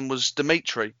season was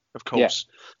Dimitri, of course.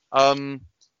 Yeah.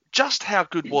 Just how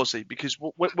good was he? Because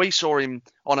we saw him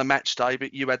on a match day,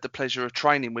 but you had the pleasure of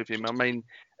training with him. I mean,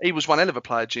 he was one hell of a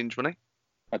player, Ginge, wasn't he?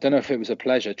 I don't know if it was a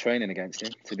pleasure training against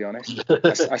him, to be honest.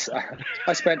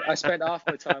 I spent half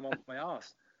my time on my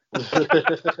arse.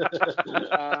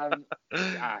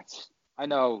 I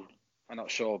know, I'm not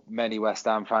sure many West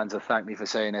Ham fans will thank me for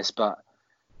saying this, but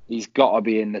he's got to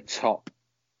be in the top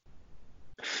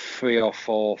 3 or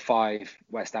 4, 5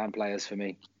 West Ham players for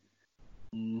me.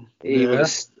 He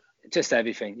was just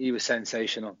everything. He was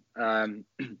sensational.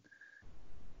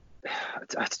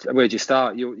 Where'd you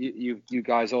start? You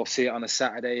guys all see it on a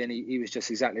Saturday, and he was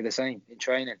just exactly the same in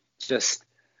training. Just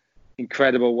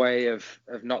incredible way of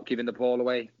not giving the ball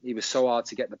away. He was so hard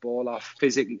to get the ball off.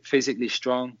 Physically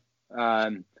strong,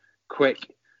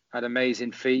 quick, had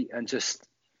amazing feet, and just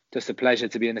a pleasure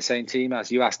to be in the same team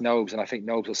as. You asked Nobes, and I think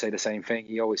Nobes will say the same thing.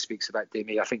 He always speaks about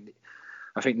Dimmy. I think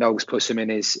I think Noakes puts him in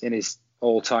his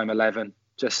all-time 11.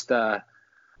 Just a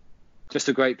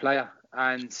great player,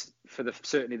 and for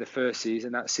certainly the first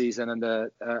season, that season, and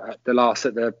the last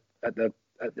at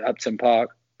Upton Park,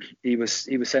 he was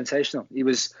sensational. He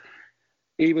was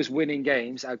winning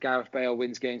games how Gareth Bale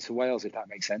wins games for Wales, if that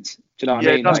makes sense. Do you know what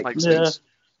I mean? It does make sense.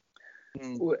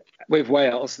 With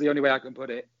Wales, the only way I can put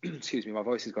it, excuse me, my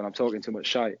voice is gone, I'm talking too much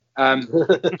shite.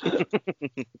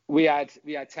 We had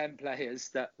 10 players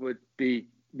that would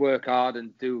work hard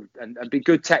and be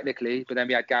good technically, but then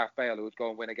we had Gareth Bale who would go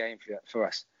and win a game for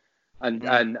us. And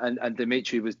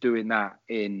Dimitri was doing that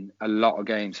in a lot of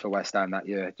games for West Ham that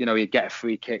year. You know, he'd get a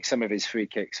free kick. Some of his free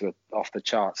kicks were off the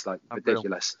charts, like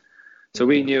ridiculous. So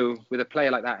we knew with a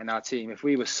player like that in our team, if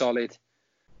we were solid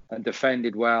and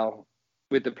defended well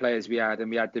with the players we had, and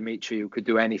we had Dimitri who could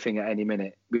do anything at any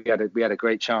minute, we had a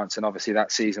great chance. And obviously that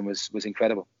season was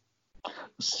incredible.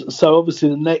 So obviously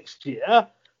the next year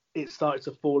it started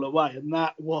to fall away, and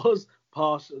that was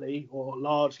partially or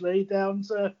largely down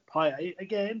to Payet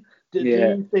again. Do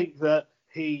you think that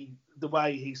the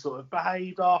way he sort of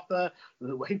behaved after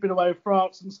he'd been away with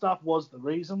France and stuff was the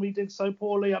reason we did so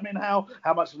poorly? I mean, how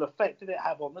much of an effect did it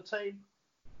have on the team?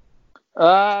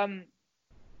 I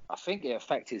think it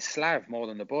affected Slav more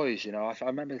than the boys. You know, I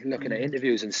remember looking at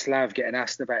interviews and Slav getting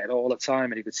asked about it all the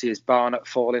time, and he could see his barnet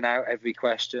falling out every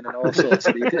question and all sorts.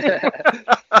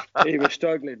 He was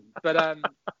struggling, but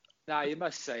now you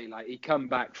must say, like, he come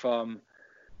back from.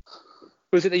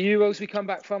 Was it the Euros we come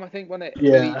back from? I think, wasn't it?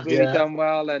 Yeah, really done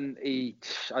well, and I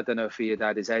don't know if he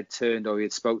had his head turned or he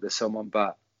had spoke to someone,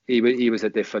 but he was a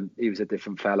different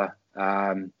fella.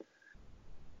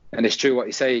 And it's true what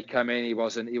you say. He come in, he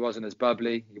wasn't as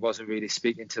bubbly. He wasn't really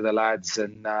speaking to the lads,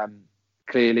 and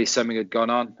clearly something had gone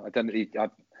on.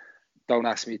 Don't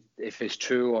ask me if it's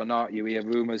true or not. You hear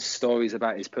rumours, stories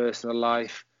about his personal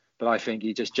life, but I think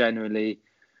he just genuinely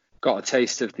got a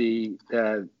taste of the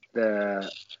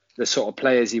sort of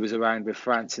players he was around with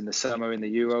France in the summer in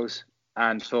the Euros,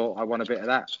 and thought, I want a bit of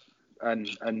that,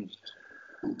 and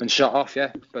shut off.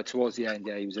 Yeah, but towards the end,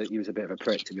 he was a bit of a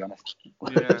prick, to be honest.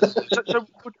 Yeah. So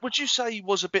would you say he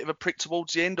was a bit of a prick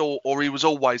towards the end, or he was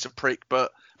always a prick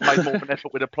but made more of an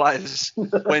effort with the players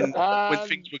when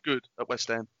things were good at West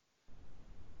Ham?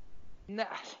 Nah,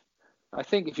 I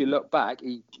think if you look back,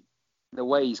 the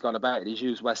way he's gone about it, he's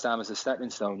used West Ham as a stepping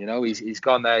stone. You know, he's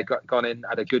gone there, gone in,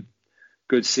 had a good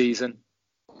season,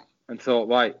 and thought,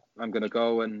 right, I'm going to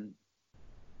go and,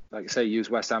 like I say, use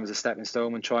West Ham as a stepping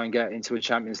stone and try and get into a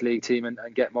Champions League team and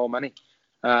get more money.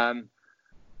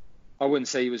 I wouldn't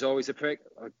say he was always a prick.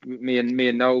 Me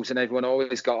and Nobes and everyone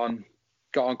always got on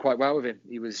quite well with him.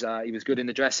 He was good in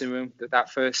the dressing room that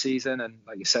first season, and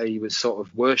like you say, he was sort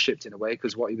of worshipped in a way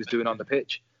because what he was doing on the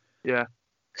pitch. Yeah.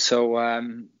 So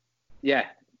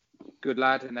good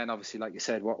lad. And then obviously, like you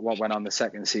said, what went on the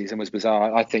second season was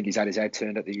bizarre. I think he's had his head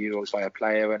turned at the Euros by a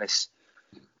player, and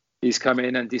he's come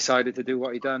in and decided to do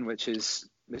what he done, which is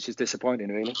disappointing,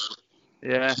 really.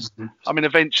 Yeah. I mean,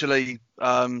 eventually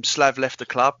Slav left the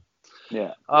club.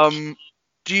 Yeah.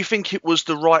 Do you think it was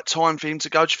the right time for him to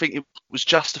go? Do you think it was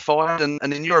justified?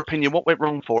 And in your opinion, what went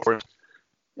wrong for him?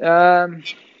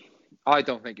 I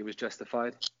don't think it was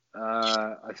justified.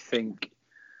 I think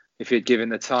if he had given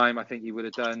the time, I think he would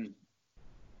have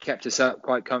kept us up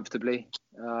quite comfortably.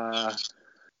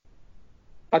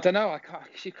 I don't know.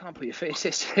 You can't put your face.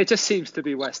 It just seems to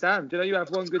be West Ham. Do you know, you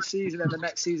have one good season and the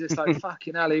next season it's like,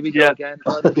 fucking hell, here we go again.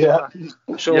 Yeah.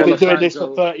 Sure, you've been doing this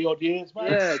for 30 odd years,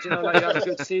 mate. Yeah, do you know, like, you have a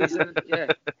good season. Yeah,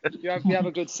 you have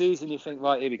a good season. You think,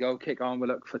 right, here we go, kick on. We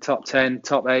look for top 10,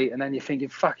 top 8, and then you're thinking,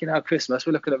 fucking hell, Christmas,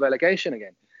 we're looking at relegation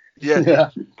again.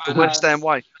 Yeah. The West Ham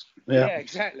way. Yeah,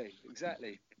 exactly.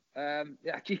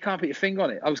 You can't put your finger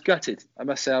on it. I was gutted. I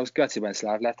must say, I was gutted when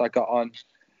Slav left. I got on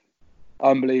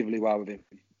unbelievably well with him.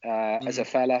 As a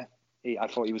fella, I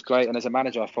thought he was great, and as a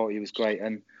manager, I thought he was great.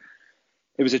 And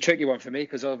it was a tricky one for me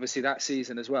because obviously that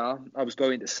season as well, I was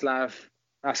going to Slav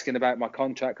asking about my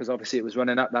contract because obviously it was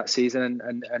running up that season,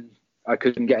 and I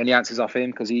couldn't get any answers off him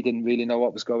because he didn't really know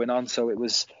what was going on. So it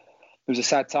was a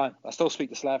sad time. I still speak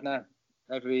to Slav now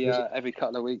every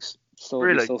couple of weeks.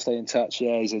 We still stay in touch.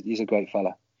 Yeah, he's a great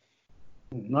fella.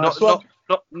 Nice. Not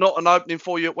an opening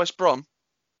for you at West Brom?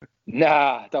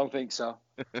 Nah, don't think so.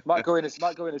 Might go in as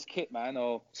kit man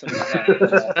or something like that.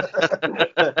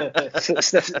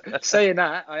 Saying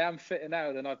that, I am fitter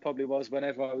now than I probably was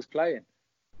whenever I was playing.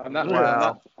 I'm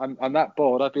that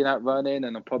bored. I've been out running,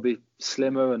 and I'm probably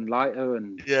slimmer and lighter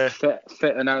and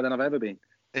fitter now than I've ever been.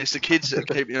 It's the kids that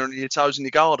are keeping you on your toes in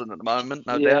your garden at the moment,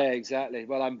 no doubt. Yeah, exactly.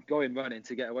 Well, I'm going running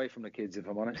to get away from the kids, if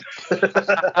I'm honest.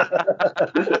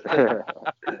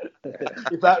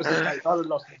 If that was the case, I'd have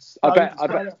lost.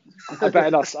 I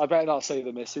better not say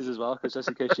the missus as well, because just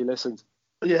in case she listens.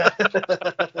 Yeah.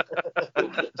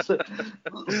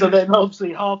 so then,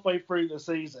 obviously, halfway through the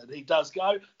season, he does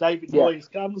go. David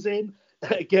Moyes comes in.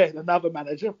 Again, another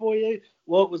manager for you.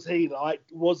 What was he like?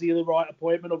 Was he the right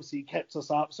appointment? Obviously, he kept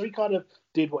us up, so he kind of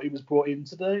did what he was brought in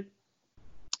to do.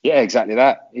 Yeah, exactly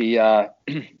that. He,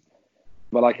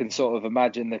 well, I can sort of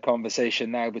imagine the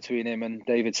conversation now between him and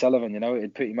David Sullivan. You know,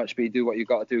 it'd pretty much be do what you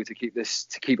got to do to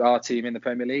keep our team in the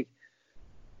Premier League.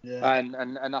 Yeah.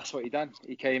 And that's what he done.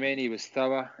 He came in. He was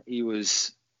thorough. He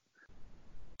was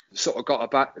sort of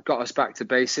got us back to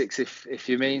basics, if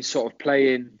you mean, sort of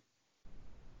playing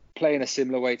a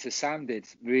similar way to Sam did,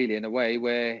 really, in a way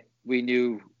where we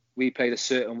knew we played a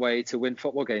certain way to win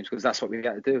football games because that's what we had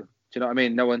to do. Do you know what I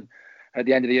mean? No one, at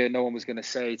the end of the year, no one was going to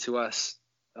say to us,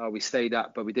 "Oh, we stayed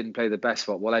up, but we didn't play the best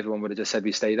football." Everyone would have just said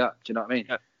we stayed up. Do you know what I mean?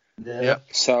 Yeah.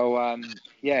 So,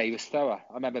 he was thorough.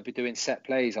 I remember doing set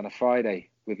plays on a Friday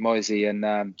with Moisey,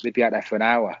 and we'd be out there for an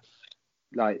hour,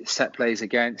 like set plays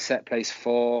again, set plays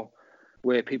 4,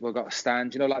 where people got to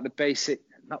stand. You know, like the basic.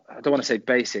 I don't want to say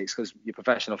basics because you're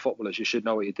professional footballers, you should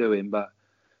know what you're doing, but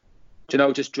you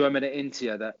know, just drumming it into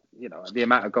you that, you know, the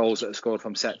amount of goals that are scored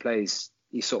from set plays,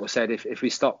 he sort of said if we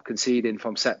stop conceding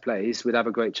from set plays, we'd have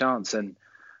a great chance, and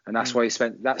that's why he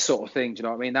spent that sort of thing. Do you know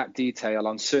what I mean? That detail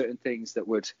on certain things that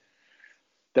would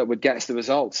get us the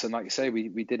results, and like you say,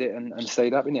 we did it and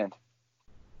stayed up in the end.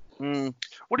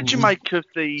 What did you make of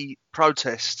the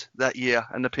protest that year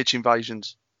and the pitch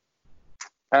invasions?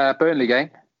 Burnley game.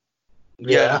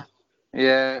 Yeah.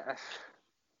 It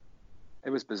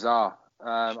was bizarre.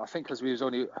 I think because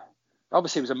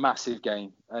obviously it was a massive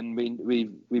game, and we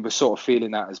were sort of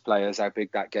feeling that as players, how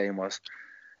big that game was.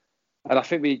 And I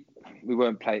think we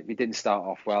didn't start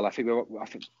off well. I think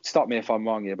stop me if I'm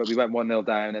wrong here, but we went 1-0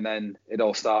 down, and then it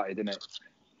all started, didn't it?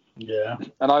 Yeah.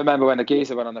 And I remember when the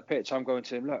geezer went on the pitch, I'm going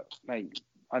to him, "Look, mate,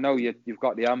 I know you've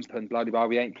got the ump and bloody blah,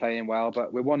 we ain't playing well,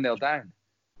 but we're 1-0 down.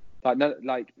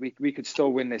 We could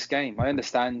still win this game. I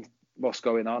understand what's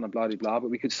going on and blah blah, but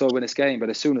we could still win this game. But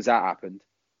as soon as that happened,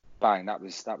 bang, that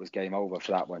was game over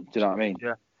for that one. Do you know what I mean?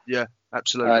 Yeah,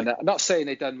 absolutely. And I'm not saying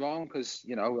they've done wrong, because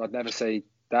you know I'd never say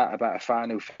that about a fan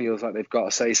who feels like they've got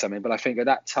to say something. But I think at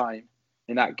that time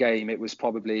in that game, it was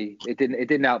probably it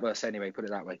didn't help us anyway. Put it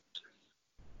that way.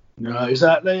 No,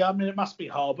 exactly. I mean, it must be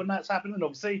hard when that's happening.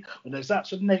 Obviously, when there's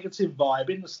such a negative vibe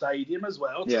in the stadium as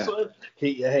well, to sort of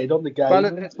keep your head on the game.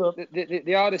 Well,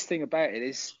 the hardest thing about it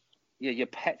is, you're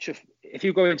petrified. If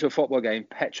you go into a football game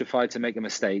petrified to make a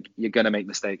mistake, you're going to make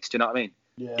mistakes. Do you know what I mean?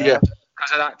 Yeah.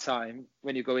 Because at that time,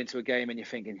 when you go into a game and you're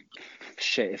thinking,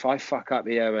 shit, if I fuck up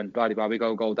here and blah blah, we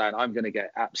go goal down, I'm going to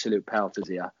get absolute pelters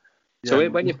here. Yeah. So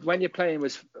when you're playing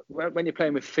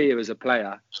with fear as a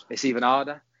player, it's even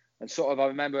harder. And sort of, I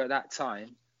remember at that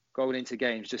time going into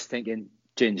games just thinking,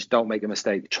 Ginge, don't make a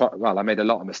mistake. I made a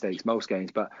lot of mistakes most games,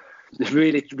 but just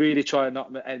really, really try and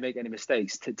not make any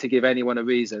mistakes to give anyone a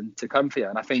reason to come for you.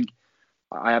 And I think,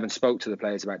 I haven't spoke to the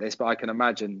players about this, but I can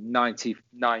imagine 99%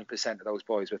 of those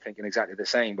boys were thinking exactly the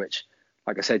same, which,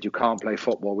 like I said, you can't play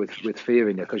football with fear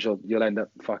in you, because you'll end up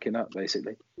fucking up,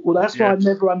 basically. Well, that's why I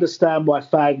never understand why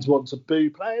fans want to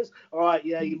boo players. All right,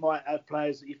 you might have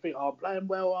players that you think aren't playing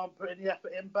well, aren't putting the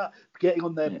effort in, but getting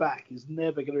on their back is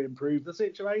never going to improve the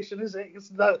situation, is it?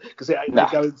 Because they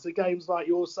go into games like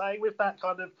you're saying with that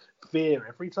kind of fear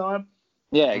every time.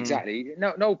 Yeah, exactly.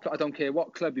 No, I don't care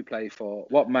what club you play for,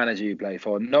 what manager you play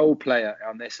for. No player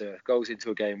on this earth goes into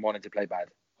a game wanting to play bad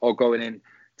or going in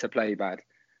to play bad.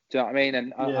 Do you know what I mean?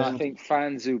 And I think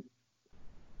fans who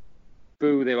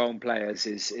boo their own players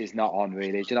is not on,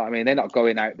 really. Do you know what I mean? They're not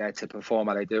going out there to perform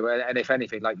how they do. And if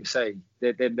anything, like you say,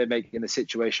 they're making the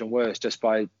situation worse just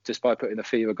by putting the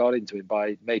fear of God into it,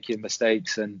 by making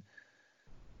mistakes and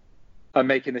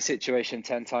making the situation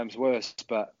 10 times worse.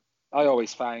 But I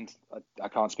always found, I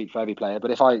can't speak for every player,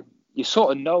 but I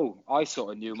sort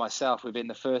of knew myself within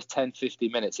the first 10,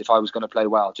 15 minutes if I was going to play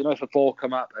well. Do you know, if a ball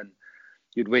come up and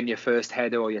you'd win your first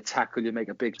header or your tackle, you make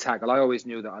a big tackle, I always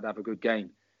knew that I'd have a good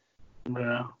game.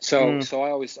 Yeah. So I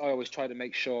always try to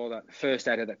make sure that the first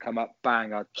header that come up,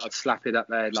 bang, I'd slap it up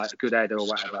there like a good header or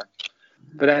whatever.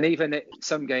 But then even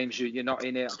some games you're not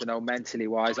in it, mentally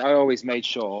wise, I always made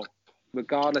sure,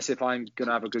 regardless if I'm going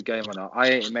to have a good game or not,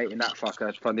 I ain't making that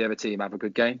fucker from the other team have a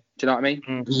good game. Do you know what I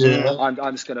mean? Yeah.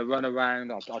 I'm just going to run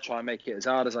around. I'll try and make it as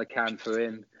hard as I can for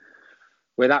him.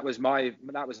 Where that was my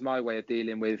way of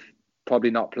dealing with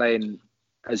probably not playing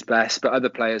as best, but other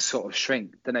players sort of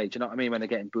shrink, don't they? Do you know what I mean? When they're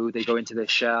getting booed, they go into their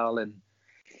shell and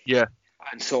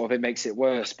sort of it makes it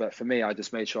worse. But for me, I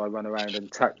just made sure I run around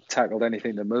and tackled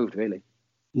anything that moved, really.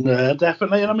 Yeah,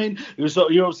 definitely. And I mean, you're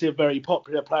obviously a very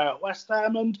popular player at West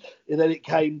Ham, and then it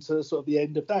came to sort of the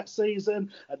end of that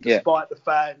season. And despite the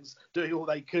fans doing all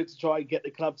they could to try and get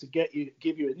the club to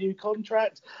give you a new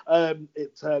contract,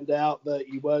 it turned out that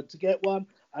you weren't to get one,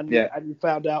 and you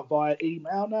found out via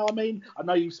email. Now, I mean, I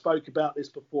know you spoke about this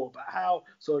before, but how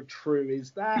sort of true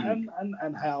is that,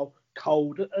 and how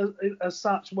cold as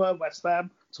such were West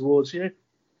Ham towards you?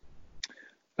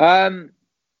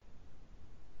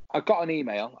 I got an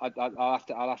email. I'll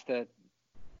have to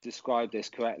describe this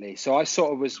correctly. So I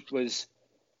sort of was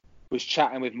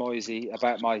chatting with Moisey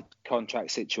about my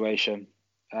contract situation,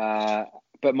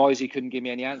 but Moisey couldn't give me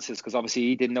any answers because obviously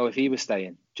he didn't know if he was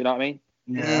staying. Do you know what I mean?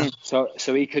 Yeah. So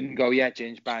he couldn't go, yeah,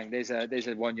 Ginge, bang, there's a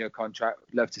 1-year contract.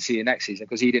 Love to see you next season,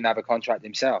 because he didn't have a contract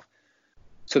himself.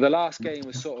 So the last game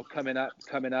was sort of coming up,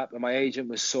 and my agent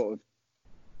was sort of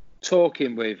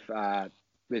talking with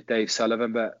Dave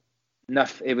Sullivan, but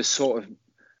it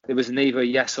was neither a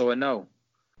yes or a no.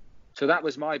 So that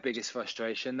was my biggest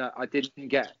frustration, that I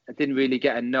didn't really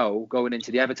get a no going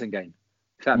into the Everton game,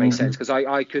 if that makes sense, because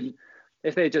I couldn't.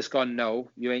 If they had just gone,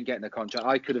 no, you ain't getting the contract,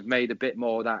 I could have made a bit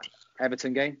more that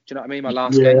Everton game. Do you know what I mean? My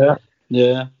last game.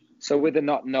 Yeah. So with the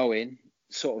not knowing,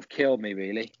 sort of killed me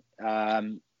really.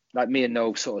 Like me and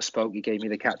No sort of spoke. He gave me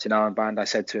the captain armband. I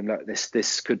said to him, look,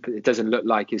 it doesn't look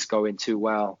like it's going too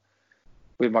well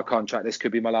with my contract. This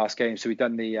could be my last game. So we've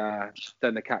done the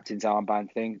captain's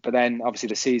armband thing. But then obviously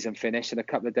the season finished, and a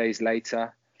couple of days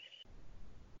later,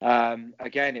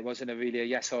 again, it wasn't really a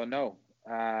yes or no.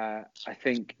 I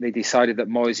think they decided that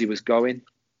Moisey was going,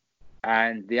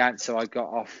 and the answer we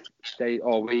got off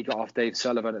Dave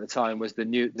Sullivan at the time was the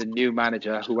new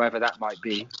manager, whoever that might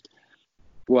be,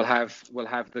 will have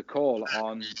the call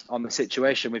on the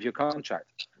situation with your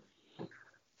contract.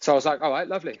 So I was like, all right,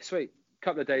 lovely, sweet. A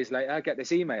couple of days later, I get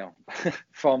this email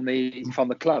from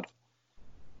the club,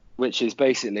 which is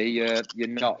basically you're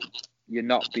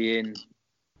not being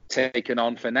taken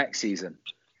on for next season.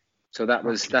 So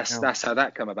that's how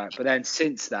that come about. But then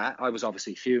since that, I was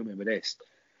obviously fuming with this.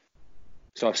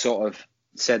 So I've sort of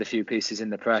said a few pieces in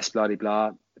the press, blah, blah,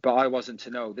 blah. But I wasn't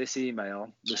to know. This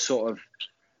email was sort of,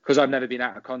 because I've never been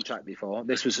out of contract before,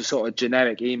 this was a sort of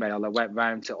generic email that went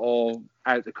round to all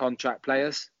out of contract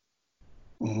players.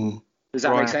 Mm-hmm. Does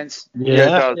that make sense?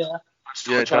 Yeah, it does.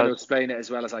 Yeah. I'm trying to explain it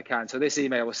as well as I can. So this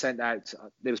email was sent out.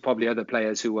 There was probably other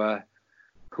players who were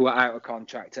out of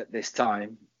contract at this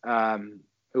time,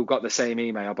 who got the same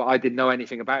email, but I didn't know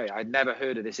anything about it. I'd never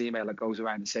heard of this email that goes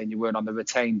around saying you weren't on the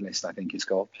retained list, I think it's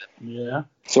called. Yeah.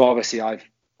 So obviously I've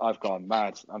gone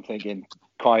mad. I'm thinking,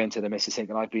 crying to the missus,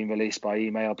 thinking I've been released by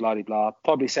email, blah, blah, blah.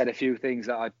 Probably said a few things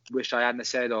that I wish I hadn't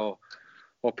said, or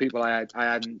people I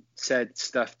hadn't said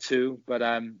stuff to. But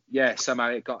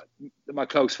somehow it got, my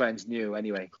close friends knew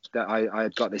anyway that I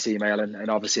had got this email, and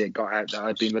obviously it got out that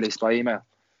I'd been released by email.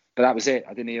 But that was it.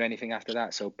 I didn't hear anything after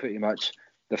that. So pretty much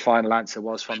the final answer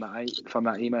was from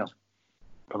that email.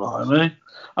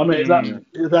 I mean,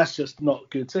 that's just not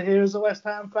good to hear as a West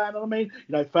Ham fan. I mean,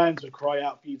 fans would cry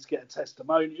out for you to get a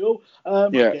testimonial. I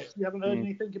guess you haven't heard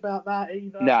anything about that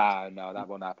either. No, that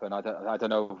won't happen. I don't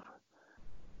know.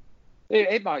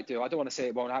 It might do. I don't want to say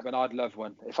it won't happen. I'd love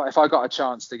one. If I got a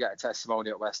chance to get a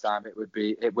testimonial at West Ham, it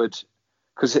would,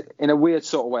 because in a weird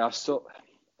sort of way, I've still,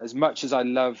 as much as I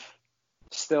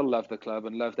still love the club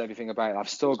and loved everything about it, I've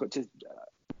still got to,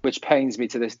 which pains me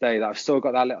to this day, that I've still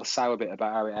got that little sour bit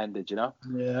about how it ended,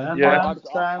 Yeah.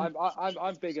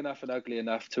 I'm big enough and ugly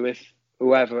enough to, if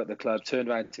whoever at the club turned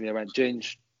around to me and went,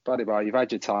 Ginge, buddy boy, you've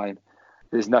had your time,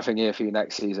 there's nothing here for you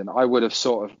next season, I would have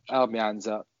sort of held my hands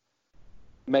up,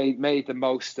 made the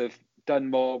most of, done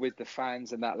more with the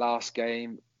fans in that last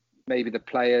game, maybe the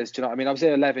players. Do you know what I mean? I was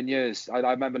there 11 years. I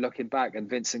remember looking back, and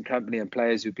Vincent Kompany and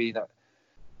players who've been at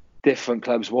different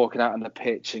clubs walking out on the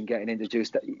pitch and getting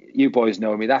introduced. You boys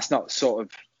know me. That's not sort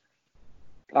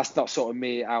of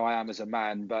me, how I am as a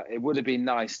man, but it would have been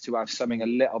nice to have something a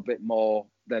little bit more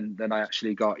than I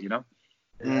actually got,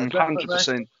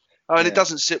 100%. And it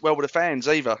doesn't sit well with the fans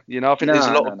either. I think there's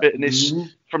a lot of bitterness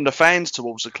from the fans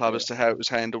towards the club as to how it was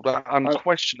handled,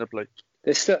 unquestionably.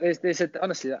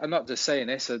 Honestly, I'm not just saying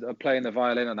this, I'm playing the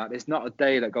violin on that. There's not a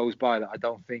day that goes by that I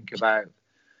don't think about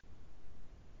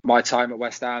my time at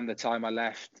West Ham, the time I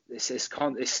left. It's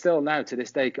still now to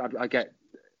this day.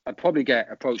 I probably get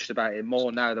approached about it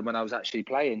more now than when I was actually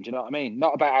playing. Do you know what I mean?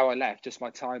 Not about how I left, just my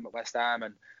time at West Ham,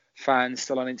 and fans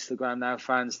still on Instagram now.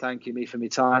 Fans thanking me for my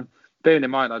time. Bearing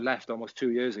in mind I left almost 2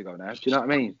 years ago now. Do you know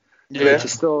what I mean? Yeah.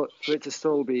 For it to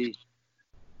still be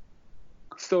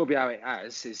how it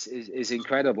has is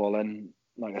incredible. And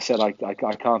like I said, I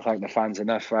can't thank the fans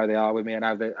enough for how they are with me and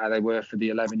how they were for the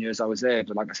 11 years I was there.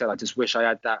 But like I said, I just wish I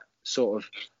had that sort of.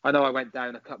 I know I went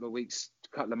down a couple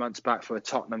of months back for a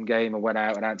Tottenham game and went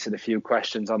out and answered a few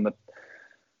questions on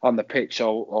the pitch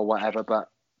or whatever. But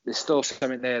there's still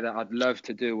something there that I'd love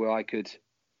to do where I could.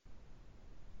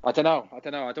 I don't know. I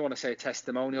don't want to say a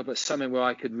testimonial, but something where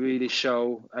I could really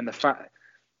show, and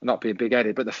not being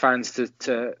big-headed, but the fans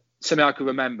to something I could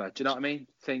remember. Do you know what I mean?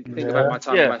 Think about my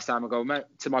time at West Ham and go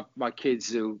to my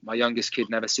kids who, my youngest kid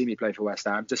never seen me play for West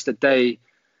Ham. Just a day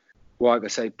where I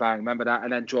could say, bang, remember that,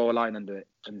 and then draw a line under it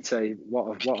and say,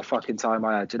 what a fucking time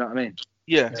I had. Do you know what I mean?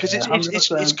 Yeah, because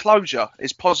it's closure.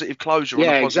 It's positive closure on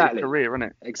a positive career, isn't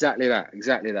it? Exactly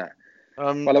that.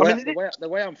 Well, the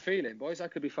way I'm feeling, boys, I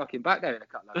could be fucking back there in a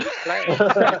couple of weeks playing.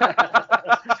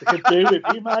 Could do with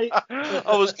you, mate.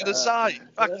 I was going to say,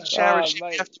 fucking cherish you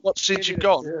have to watch since you've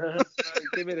gone.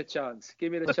 Give me the chance.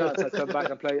 I come back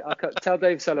and play. Tell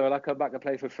Dave Sullivan I'll come back and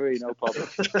play for free, no problem.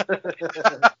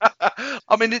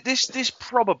 I mean, this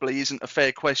probably isn't a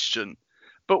fair question,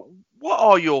 but what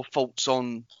are your thoughts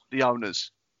on the owners?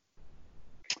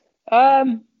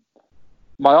 My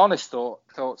honest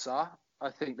thoughts are, I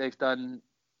think they've done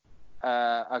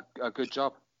a good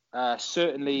job.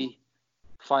 Certainly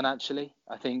financially,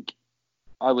 I think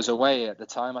I was away at the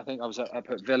time. I think I was up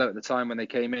at Villa at the time when they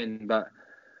came in. But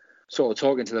sort of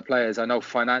talking to the players, I know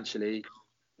financially,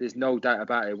 there's no doubt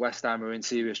about it. West Ham are in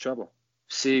serious trouble.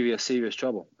 Serious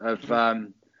trouble. I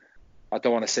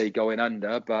don't want to say going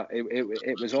under, but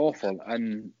it was awful.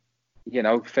 And, you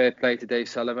know, fair play to Dave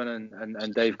Sullivan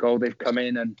and Dave Gold. They've come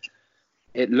in and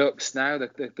it looks now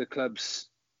that the club's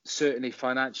certainly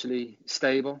financially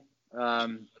stable.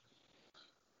 And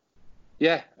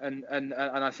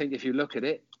I think if you look at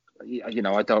it, you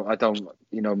know, I don't,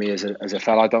 you know, me as a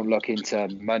fella, I don't look into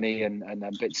money and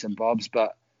bits and bobs,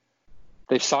 but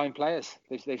they've signed players.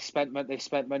 They've spent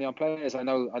money on players. I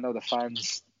know the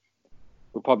fans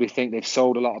will probably think they've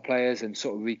sold a lot of players and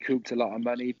sort of recouped a lot of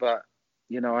money, but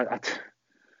you know,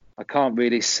 I can't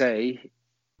really say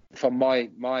from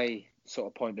my sort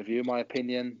of point of view, my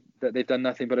opinion, that they've done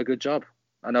nothing but a good job.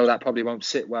 I know that probably won't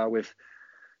sit well with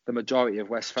the majority of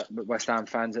West Ham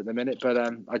fans at the minute,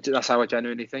 but that's how I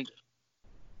genuinely think.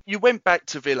 You went back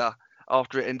to Villa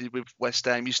after it ended with West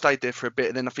Ham. You stayed there for a bit,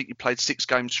 and then I think you played 6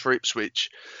 games for Ipswich.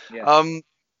 Yeah.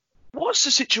 What's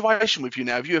the situation with you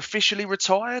now? Have you officially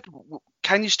retired?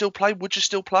 Can you still play? Would you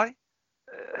still play?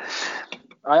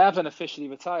 I haven't officially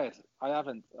retired. I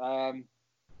haven't.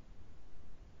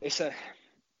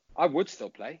 I would still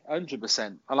play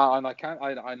 100%, and I can.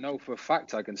 I know for a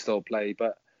fact I can still play,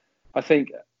 but I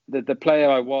think the player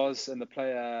I was and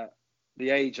the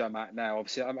age I'm at now.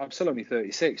 Obviously, I'm still only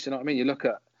 36. You know what I mean? You look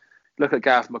at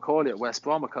Gareth McCauley at West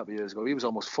Brom a couple of years ago. He was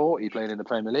almost 40 playing in the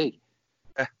Premier League.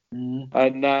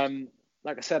 And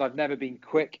like I said, I've never been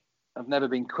quick.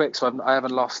 So I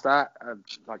haven't lost that.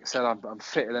 Like I said, I'm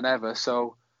fitter than ever.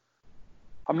 So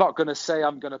I'm not going to say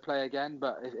I'm going to play again,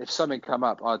 but if something come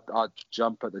up, I'd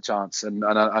jump at the chance, and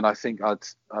I think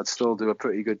I'd still do a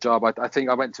pretty good job. I think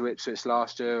I went to Ipswich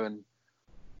last year and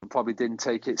probably didn't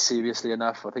take it seriously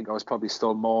enough. I think I was probably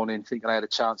still mourning, thinking I had a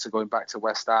chance of going back to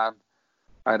West Ham.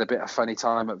 I had a bit of funny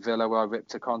time at Villa where I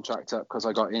ripped a contract up because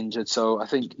I got injured. So I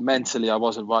think mentally I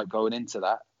wasn't right going into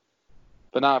that.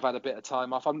 But now I've had a bit of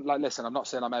time off. I'm like, listen, I'm not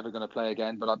saying I'm ever going to play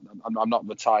again, but I'm not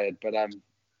retired. But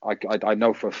I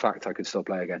know for a fact I could still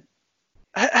play again.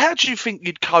 How do you think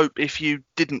you'd cope if you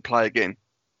didn't play again?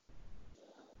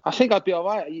 I think I'd be all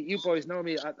right. You boys know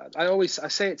me.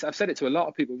 I've said it to a lot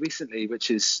of people recently,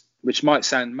 which might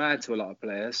sound mad to a lot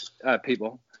of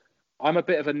people. I'm a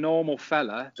bit of a normal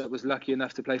fella that was lucky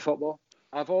enough to play football.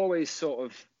 I've always sort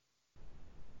of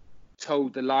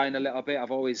towed the line a little bit. I've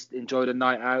always enjoyed a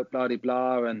night out, blah, blah,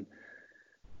 blah.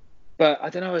 But I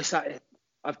don't know, it's that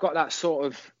I've got that sort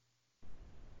of,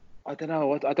 I don't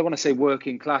know, I don't want to say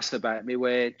working class about me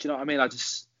where, do you know what I mean? I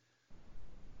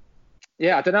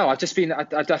don't know. I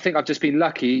think I've just been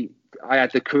lucky. I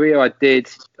had the career I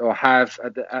did or have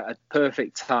at a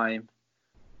perfect time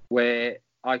where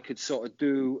I could sort of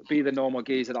be the normal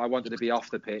geezer that I wanted to be off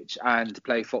the pitch and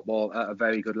play football at a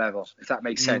very good level, if that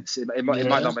makes sense. It might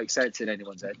not make sense in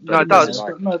anyone's head. No, it does.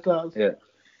 It does. Yeah.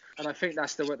 And I think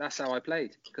that's how I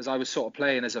played, because I was sort of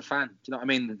playing as a fan. Do you know what I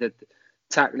mean? The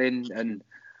tackling and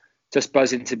just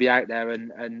buzzing to be out there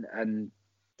and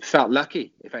felt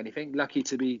lucky, if anything, lucky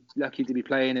to be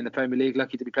playing in the Premier League,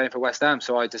 lucky to be playing for West Ham.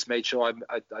 So I just made sure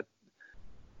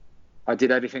I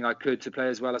did everything I could to play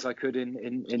as well as I could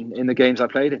in the games I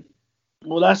played in.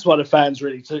 Well, that's why the fans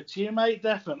really took to you, mate,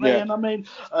 definitely. Yeah. And I mean,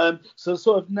 so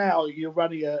sort of now you're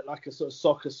running a sort of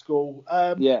soccer school,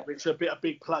 which a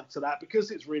big plug to that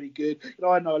because it's really good. You know,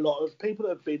 I know a lot of people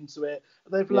that have been to it,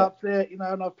 they've loved it, you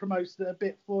know, and I've promoted it a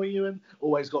bit for you and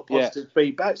always got positive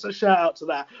feedback. So shout out to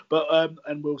that. But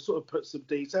and we'll sort of put some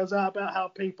details out about how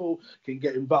people can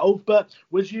get involved. But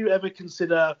would you ever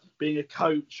consider being a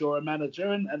coach or a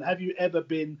manager? And have you ever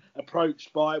been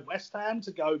approached by West Ham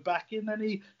to go back in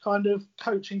any kind of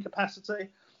coaching capacity?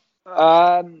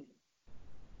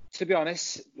 To be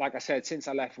honest, like I said, since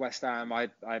I left West Ham,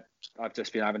 I've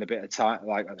just been having a bit of time.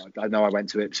 Like I know I went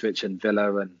to Ipswich and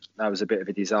Villa, and that was a bit of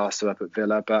a disaster up at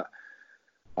Villa. But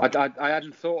I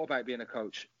hadn't thought about being a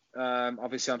coach.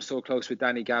 Obviously, I'm still close with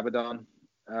Danny Gabardon,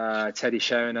 Teddy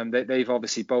Sheringham. They've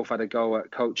obviously both had a go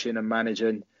at coaching and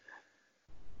managing,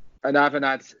 and I haven't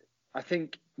had. I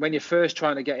think when you're first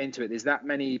trying to get into it, there's that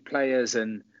many players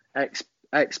and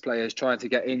ex-players trying to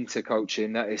get into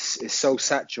coaching that is so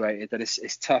saturated that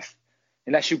it's tough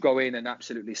unless you go in and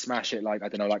absolutely smash it, like I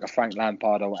don't know, like a Frank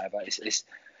Lampard or whatever.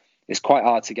 It's quite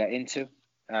hard to get into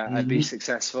and be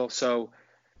successful. So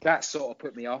that sort of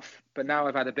put me off. But now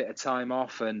I've had a bit of time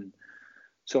off and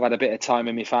sort of had a bit of time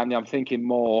in my family. I'm thinking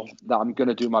more that I'm going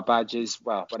to do my badges.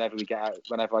 Well, whenever I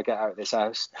get out of this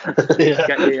house,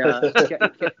 get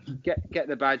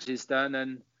the badges done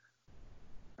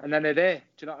and then they're there. Do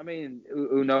you know what I mean?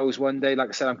 Who knows? One day, like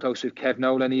I said, I'm close with Kev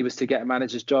Nolan. He was to get a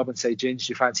manager's job and say, Ginge,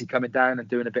 do you fancy coming down and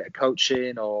doing a bit of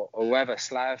coaching or whoever,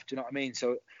 Slav? Do you know what I mean?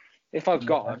 So if I've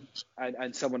got him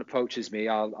and someone approaches me,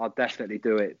 I'll definitely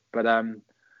do it. But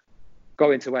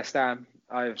going to West Ham,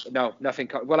 nothing.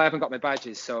 Well, I haven't got my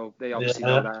badges, so they obviously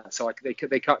know that. So they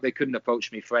couldn't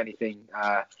approach me for anything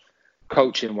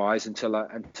coaching wise until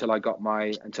I got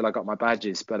my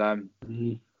badges. But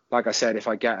like I said, if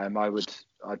I get them,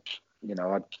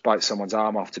 I'd bite someone's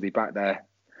arm off to be back there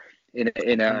in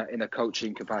a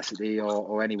coaching capacity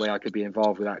or any way I could be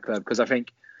involved with that club. Because I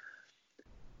think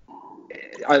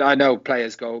I know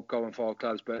players go and for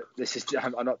clubs, but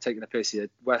I'm not taking the piss here.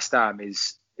 West Ham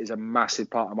is a massive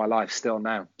part of my life still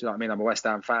now. Do you know what I mean? I'm a West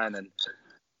Ham fan,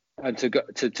 and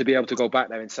to be able to go back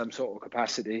there in some sort of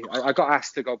capacity. I got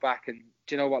asked to go back, and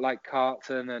do you know what, like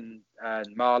Carlton and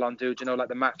Marlon do? Do you know, like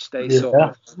the match day sort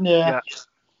of? Yeah.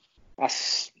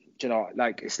 That's, you know,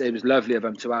 like it was lovely of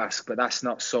them to ask, but that's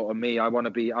not sort of me. I'd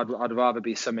rather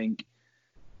be something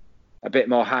a bit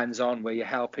more hands-on, where you're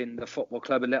helping the football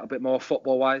club a little bit more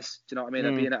football-wise. Do you know what I mean?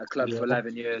 And being at a club for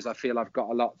 11 years, I feel I've got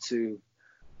a lot to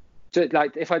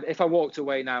like. If I walked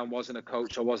away now and wasn't a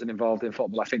coach or wasn't involved in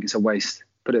football, I think it's a waste.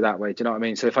 Put it that way. Do you know what I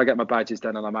mean? So if I get my badges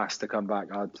done and I'm asked to come back,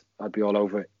 I'd be all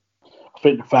over it. I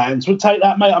think the fans would take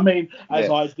that, mate. I mean, as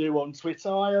I do on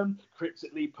Twitter, I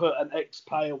cryptically put an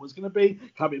ex-player was going to be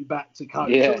coming back to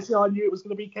coach. Obviously, I knew it was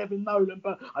going to be Kevin Nolan,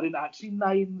 but I didn't actually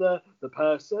name the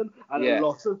person. And a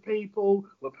lot of people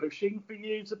were pushing for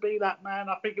you to be that man.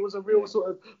 I think it was a real sort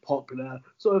of popular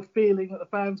sort of feeling that the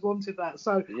fans wanted that.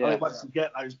 So I think once you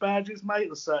get those badges,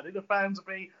 mate, certainly the fans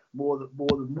will be more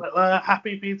than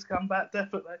happy for you to come back,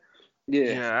 definitely.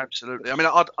 Yeah, absolutely. I mean,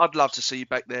 I'd love to see you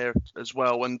back there as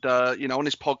well. And, on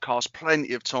this podcast,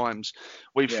 plenty of times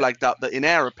we've flagged up that, in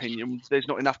our opinion, there's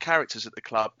not enough characters at the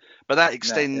club. But that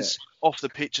extends off the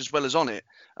pitch as well as on it.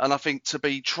 And I think to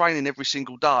be training every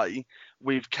single day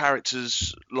with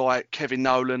characters like Kevin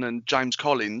Nolan and James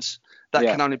Collins, that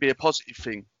can only be a positive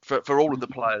thing for all of the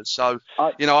players. So,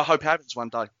 I hope it happens one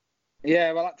day.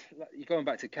 Yeah, well, going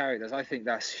back to characters, I think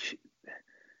that's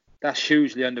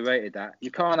hugely underrated. That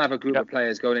you can't have a group of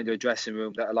players going into a dressing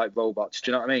room that are like robots.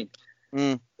 Do you know what I mean?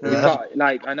 You can't,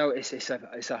 like, I know it's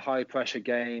a high pressure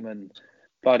game and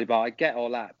blah blah blah. I get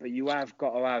all that, but you have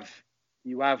got to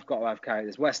have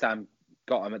characters. West Ham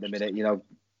got them at the minute. You know,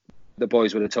 the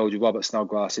boys would have told you Robert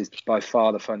Snodgrass is by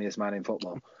far the funniest man in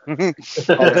football.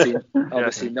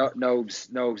 obviously, Nobes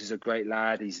is a great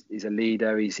lad. He's a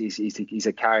leader. He's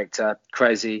a character.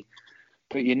 Crazy,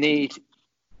 but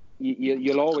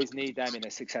you'll always need them in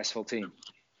a successful team.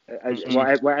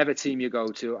 Whatever team you go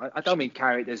to, I don't mean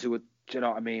characters who would, do you know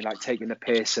what I mean, like taking the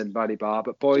piss and blah blah,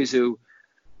 but boys who,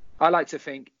 I like to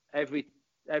think every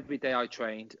day I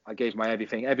trained, I gave my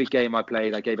everything. Every game I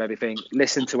played, I gave everything.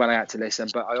 Listened to when I had to listen,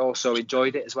 but I also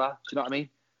enjoyed it as well. Do you know what I mean?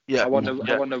 Yeah. I want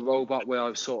a robot where I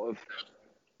was sort of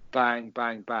bang,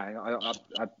 bang, bang.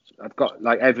 I've got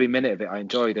like every minute of it I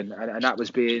enjoyed, and that was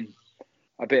being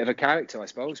a bit of a character, I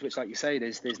suppose, which, like you say,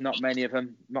 there's not many of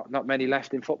them, not many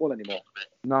left in football anymore.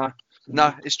 No,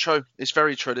 it's true. It's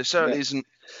very true. There certainly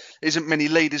isn't many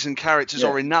leaders and characters,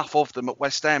 or enough of them at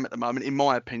West Ham at the moment, in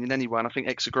my opinion, anyway. And I think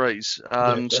X agrees.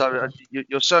 So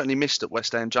you're certainly missed at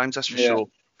West Ham, James. That's for sure.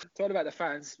 Talking about the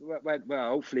fans, well,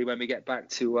 hopefully when we get back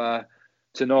to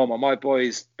normal, my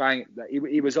boy's bang.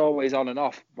 He was always on and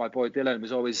off. My boy Dylan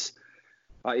was always.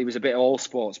 He was a bit of all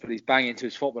sports, but he's banging to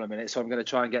his football a minute. So I'm going to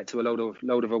try and get to a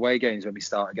load of away games when we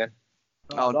start again.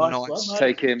 Nice. One,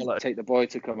 take the boy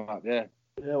to come up. Yeah.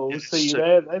 Yeah, we'll see you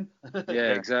there then.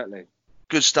 Yeah, exactly.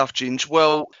 Good stuff, Ginge.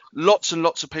 Well, lots and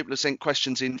lots of people have sent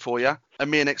questions in for you,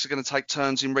 and me and X are going to take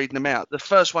turns in reading them out. The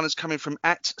first one is coming from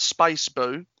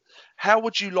 @SpaceBoo. How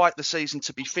would you like the season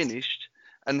to be finished,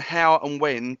 and how and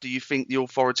when do you think the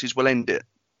authorities will end it?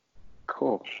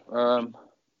 Cool. To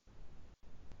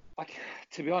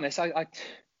be honest, I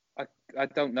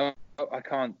don't know. I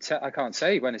can't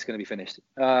say when it's going to be finished.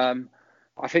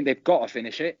 I think they've got to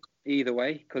finish it either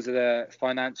way because of the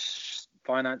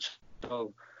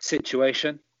financial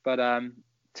situation. But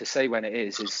to say when it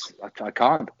is I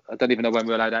can't. I don't even know when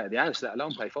we're allowed out of the house, let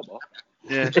alone play football.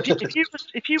 Yeah.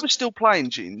 if you were still playing,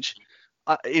 Ginge,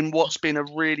 in what's been a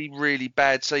really, really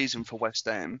bad season for West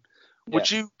Ham,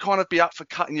 would you kind of be up for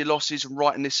cutting your losses and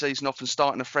writing this season off and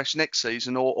starting afresh next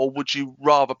season, or would you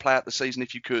rather play out the season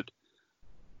if you could?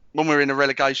 When we're in a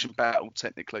relegation battle,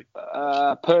 technically.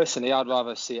 Personally, I'd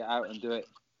rather see it out and do it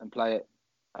and play it.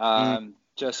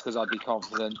 Just because I'd be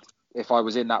confident if I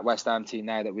was in that West Ham team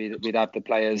now that we'd have the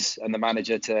players and the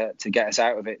manager to get us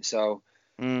out of it. So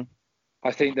I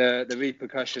think the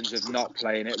repercussions of not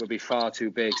playing it would be far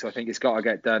too big. So I think it's got to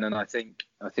get done. And I think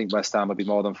West Ham will be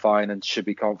more than fine and should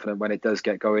be confident when it does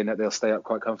get going that they'll stay up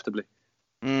quite comfortably.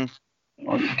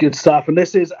 Good stuff. And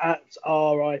this is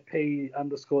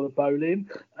 @RIP_the bowling.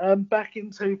 Back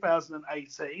in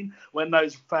 2018, when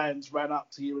those fans ran up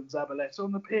to you and Zabaleta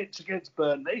on the pitch against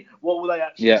Burnley, what were they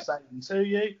actually saying to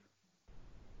you?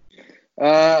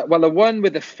 Well, the one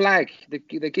with the flag,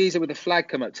 the geezer with the flag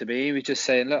come up to me. He was just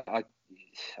saying, look, I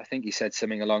think he said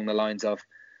something along the lines of,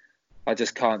 I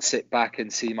just can't sit back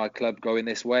and see my club going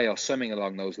this way, or something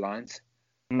along those lines.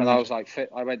 And I was like,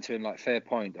 I went to him like, fair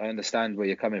point. I understand where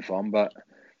you're coming from, but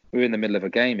we're in the middle of a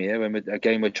game here, and a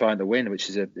game we're trying to win, which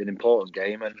is an important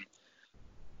game. And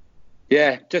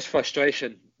yeah, just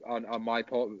frustration on my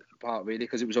part really,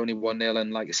 because it was only 1-0,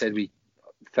 and like I said, we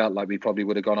felt like we probably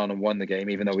would have gone on and won the game,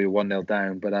 even though we were 1-0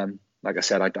 down. But like I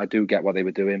said, I do get what they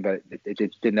were doing, but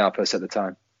it didn't help us at the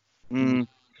time.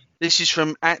 This is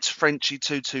from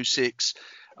 @Frenchy226.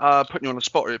 Putting you on the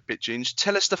spot here a bit, Ginge.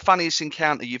 Tell us the funniest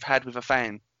encounter you've had with a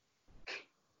fan.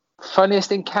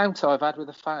 Funniest encounter I've had with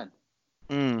a fan?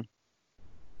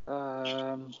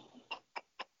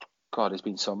 God, there's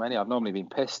been so many. I've normally been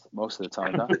pissed most of the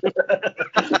time now.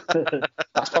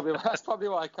 That's probably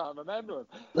why I can't remember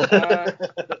them.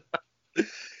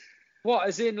 What,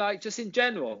 as in like just in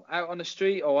general, out on the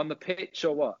street or on the pitch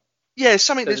or what? Yeah,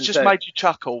 something that's just made you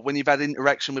chuckle when you've had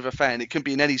interaction with a fan. It can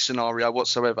be in any scenario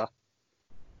whatsoever.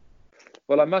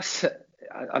 Well, I'm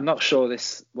not sure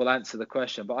this will answer the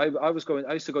question, but I used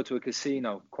to go to a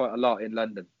casino quite a lot in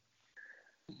London.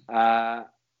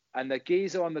 And the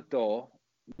geezer on the door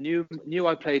knew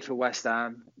I played for West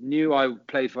Ham, knew I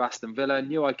played for Aston Villa,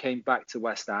 knew I came back to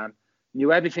West Ham,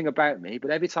 knew everything about me, but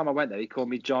every time I went there, he called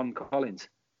me John Collins.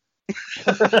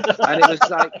 And it was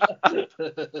like, do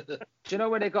you know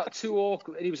when it got too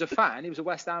awkward? And he was a fan, he was a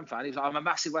West Ham fan. He was like, I'm a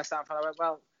massive West Ham fan. I went,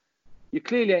 well, you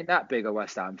clearly ain't that big a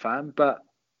West Ham fan, but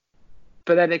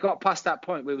then it got past that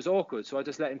point where it was awkward, so I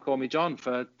just let him call me John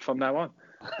from now on.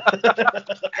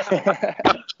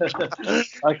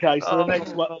 Okay, so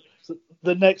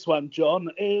the next one, John,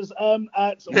 is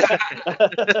at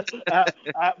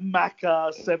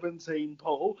Macca17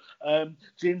 Paul.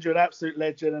 Ginger, an absolute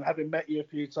legend, and having met you a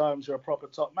few times, you're a proper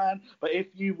top man. But if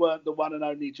you weren't the one and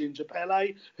only Ginger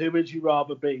Pele, who would you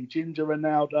rather be, Ginger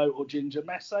Ronaldo or Ginger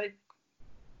Messi?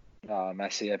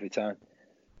 Messi every time.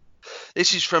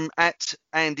 This is from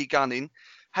 @Andy Gunning.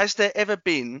 Has there ever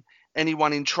been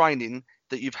anyone in training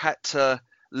that you've had to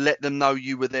let them know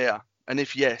you were there? And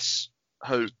if yes,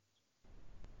 who?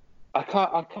 I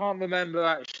can't remember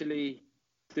actually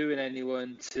doing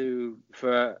anyone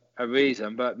for a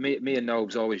reason, but me and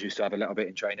Nobes always used to have a little bit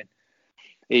in training.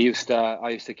 I used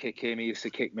to kick him, he used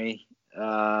to kick me.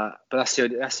 But that's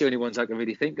the only ones I can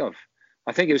really think of.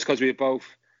 I think it was because we were both.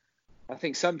 I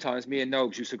think sometimes me and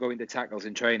Nobes used to go into tackles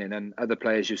in training, and other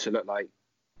players used to look like,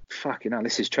 fucking hell,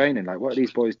 this is training. Like, what are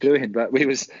these boys doing? But we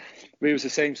was the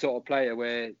same sort of player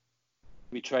where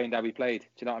we trained how we played. Do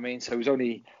you know what I mean? So it was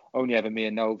only ever me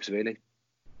and Nobes really.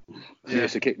 We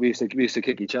used to kick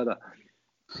each other.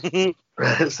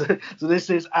 So this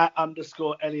is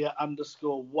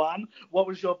 @_Elliot_1. What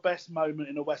was your best moment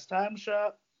in a West Ham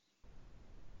shirt?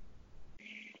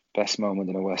 Best moment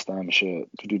in a West Ham shirt.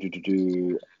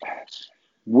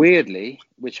 Weirdly,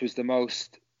 which was the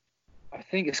most I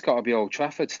think it's got to be Old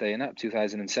Trafford staying up,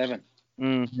 2007.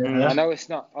 Yeah. I know it's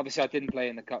not. Obviously, I didn't play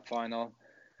in the cup final,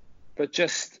 but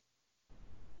just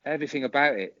everything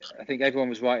about it. I think everyone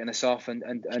was writing us off,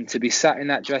 and to be sat in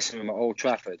that dressing room at Old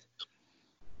Trafford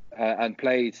and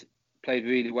played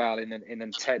really well in the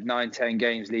 9-10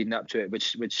 games leading up to it,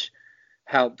 which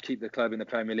helped keep the club in the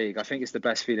Premier League. I think it's the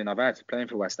best feeling I've had playing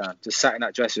for West Ham. Just sat in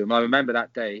that dressing room. I remember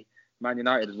that day, Man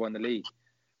United had won the league,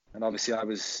 and obviously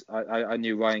I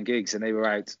knew Ryan Giggs, and they were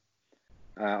out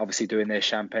obviously doing their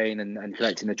champagne and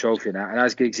collecting the trophy and that. And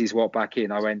as Giggsy's walked back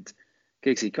in, I went,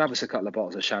 Giggsy, grab us a couple of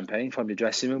bottles of champagne from your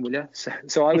dressing room, will you?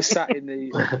 So I was sat in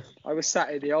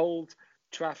the Old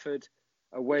Trafford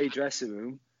away dressing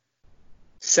room,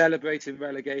 celebrating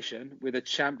relegation with a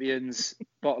Champions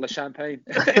bottle of champagne.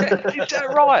 Is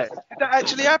that right? Did that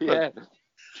actually happen? Yeah,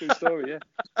 true story. Yeah.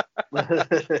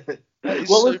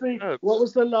 What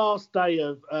was the last day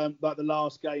of like the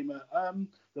last game at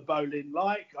the Bowling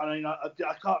like? I mean, I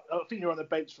think you're on the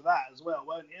bench for that as well,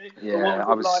 weren't you? Yeah, but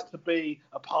what was it like to be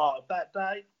a part of that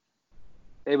day?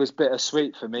 It was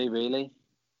bittersweet for me, really.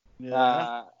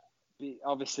 Yeah.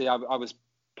 Obviously, I was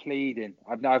pleading.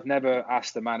 I've never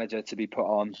asked the manager to be put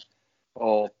on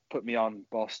or put me on,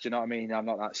 boss. Do you know what I mean? I'm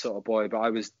not that sort of boy, but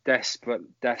I was desperate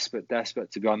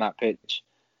to be on that pitch.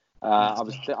 I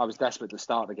was desperate to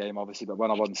start the game, obviously, but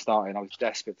when I wasn't starting, I was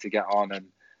desperate to get on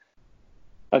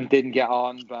and didn't get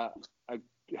on. But I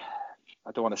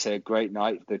don't want to say a great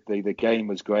night. The game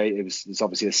was great. It was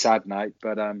obviously a sad night,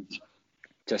 but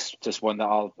just one that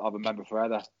I'll remember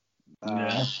forever.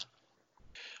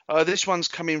 This one's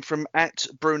coming from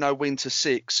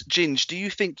 @BrunoWinter6. Ginge, do you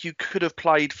think you could have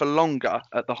played for longer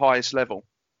at the highest level?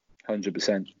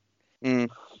 100%. 100%.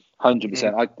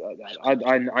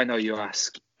 I know you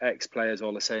ask ex-players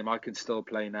all the same. I can still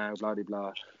play now, blah, blah,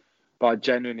 blah. But I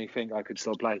genuinely think I could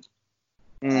still play.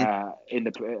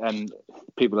 And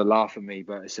people are laughing at me,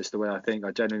 but it's just the way I think.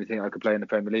 I genuinely think I could play in the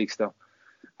Premier League still.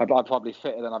 I'm probably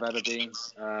fitter than I've ever been.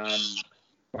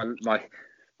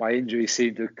 My injuries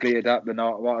seem to have cleared up, and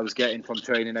what I was getting from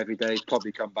training every day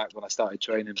probably come back when I started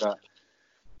training. But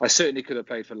I certainly could have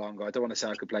played for longer. I don't want to say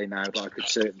I could play now, but I could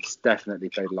definitely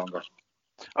play longer.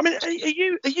 I mean, are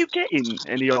you getting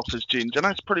any offers, Ginge? And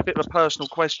that's probably a bit of a personal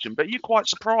question, but are you quite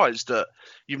surprised that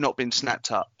you've not been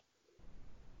snapped up?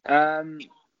 I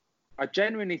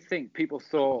genuinely think people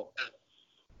thought,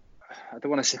 I don't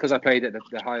want to say because I played at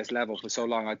the highest level for so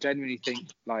long, I genuinely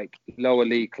think like lower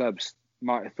league clubs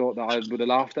might have thought that I would have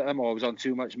laughed at them or I was on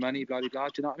too much money, blah, blah, blah.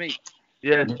 Do you know what I mean?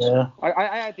 Yeah.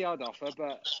 I had the odd offer,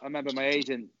 but I remember my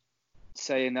agent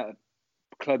saying that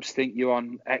clubs think you're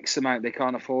on X amount, they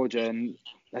can't afford you, and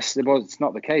it's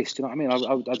not the case. Do you know what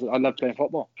I mean? I love playing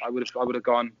football. I would have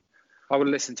gone. I would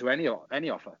have listened to any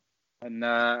offer, and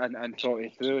thought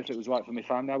it through. If it was right for my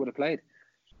family, I would have played.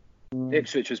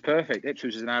 Ipswich was perfect.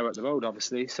 Ipswich is an hour up the road,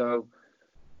 obviously, so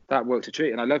that worked a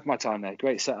treat. And I loved my time there.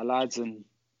 Great set of lads,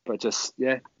 but just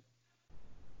we'll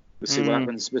see what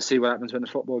happens. We'll see what happens when the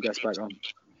football gets back on.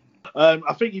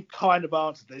 I think you've kind of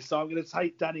answered this, so I'm going to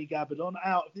take Danny Gabardon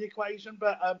out of the equation.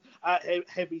 But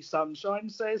Heavy Sunshine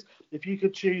says, if you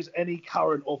could choose any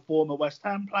current or former West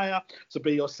Ham player to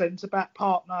be your centre-back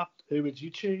partner, who would you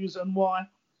choose and why?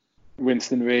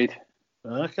 Winston Reid.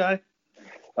 Okay.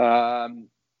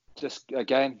 Just,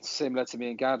 again, similar to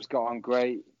me and Gabs, got on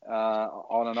great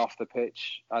on and off the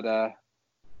pitch. Had a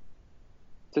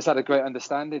great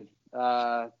understanding.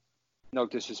 No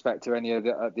disrespect to any of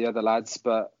the other lads,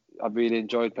 but I really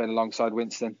enjoyed playing alongside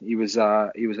Winston. He was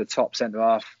a top centre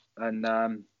half, and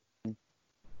I'd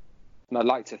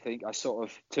like to think I sort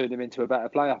of turned him into a better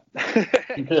player.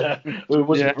 Yeah, he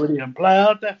was a brilliant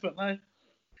player, definitely.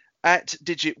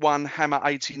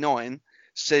 @Digit1Hammer89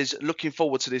 says, looking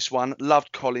forward to this one.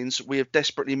 Loved Collins. We have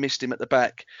desperately missed him at the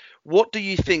back. What do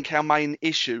you think our main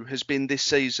issue has been this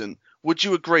season? Would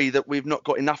you agree that we've not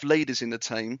got enough leaders in the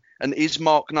team? And is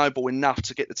Mark Noble enough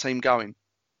to get the team going?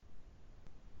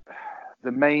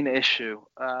 The main issue,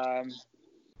 you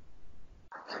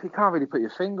can't really put your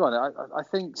finger on it. I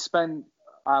think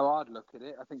how I'd look at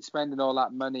it, I think spending all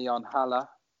that money on Haller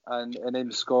and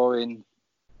him scoring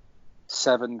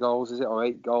 7 goals, or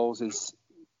 8 goals is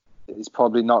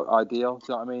probably not ideal. Do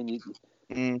you know what I mean?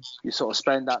 You sort of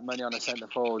spend that money on a centre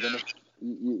forward, and if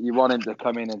you want him to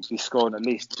come in and be scoring at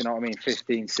least, you know what I mean,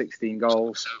 15, 16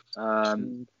 goals. I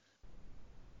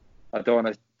don't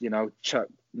want to, chuck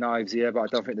knives here, but I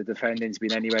don't think the defending's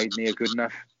been anywhere near good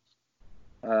enough.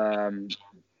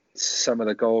 Some of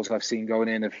the goals I've seen going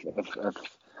in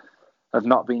have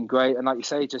not been great, and like you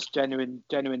say, just genuine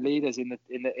leaders in the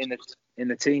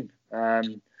team.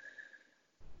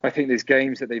 I think there's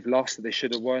games that they've lost that they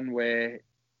should have won where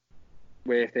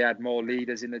where if they had more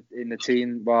leaders in the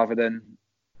team rather than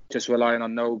just relying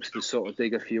on Nobes to sort of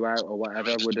dig a few out or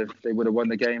whatever, they would have won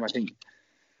the game. I think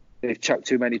they've chucked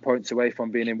too many points away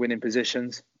from being in winning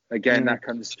positions. Again, that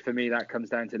comes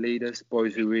down to leaders,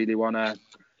 boys who really want to.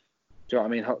 Do you know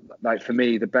what I mean? Like for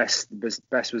me, the best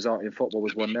result in football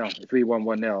was 1-0. If we won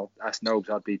 1-0, that's Nobes,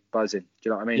 I'd be buzzing. Do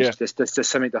you know what I mean? Yeah. Just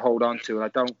something to hold on to.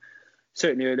 And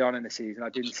certainly early on in the season, I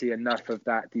didn't see enough of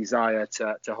that desire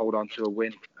to hold on to a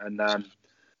win. And that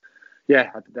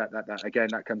again,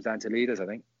 that comes down to leaders, I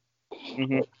think.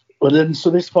 Mm-hmm. Well, then, so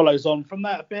this follows on from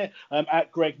that a bit.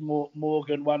 At Greg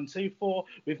Morgan 124,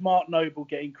 with Mark Noble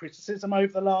getting criticism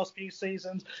over the last few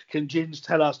seasons, can Ginge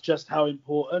tell us just how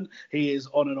important he is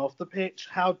on and off the pitch?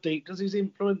 How deep does his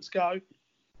influence go?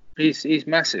 He's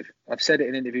massive. I've said it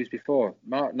in interviews before.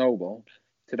 Mark Noble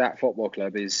to that football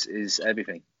club is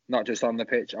everything. Not just on the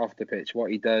pitch, off the pitch.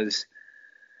 What he does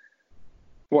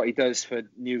for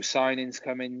new signings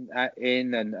coming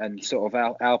in and sort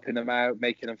of helping them out,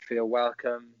 making them feel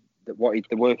welcome. The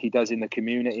work he does in the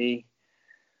community,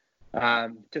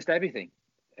 just everything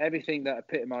that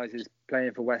epitomises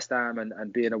playing for West Ham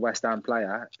and being a West Ham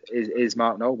player is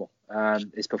Mark Noble.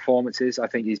 His performances, I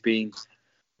think he's been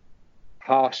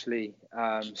harshly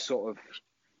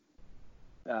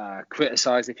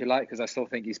criticised, if you like, because I still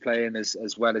think he's playing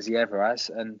as well as he ever has.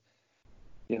 And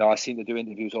you know, I seem to do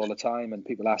interviews all the time, and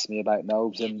people ask me about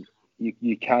Nobes, and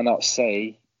you cannot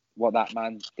say what that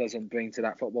man doesn't bring to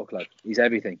that football club. He's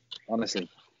everything, honestly.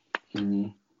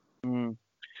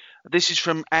 This is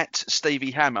from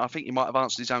 @Stevie Hammer. I think you might have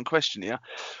answered his own question here.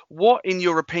 What, in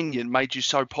your opinion, made you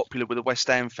so popular with the West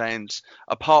Ham fans,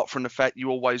 apart from the fact you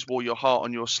always wore your heart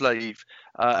on your sleeve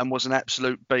and was an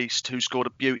absolute beast who scored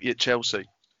a beauty at Chelsea?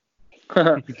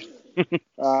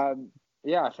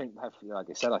 Yeah, I think, like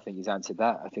I said, I think he's answered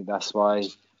that. I think that's why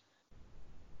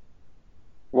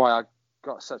I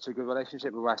got such a good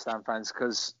relationship with West Ham fans,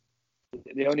 because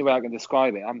the only way I can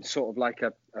describe it, I'm sort of like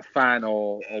a fan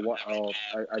or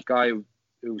a guy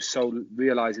who so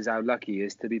realises how lucky he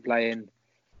is to be playing,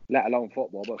 let alone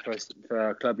football, but for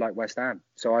a club like West Ham.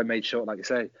 So I made sure, like I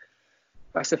say,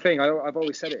 that's the thing. I've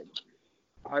always said it.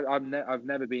 I've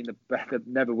never been the best,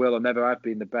 never will or never have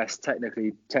been the best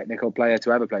technical player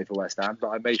to ever play for West Ham. But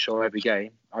I made sure every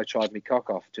game I tried my cock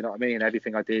off. Do you know what I mean?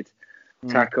 Everything I did,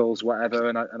 tackles, whatever,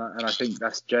 and I think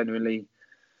that's genuinely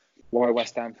why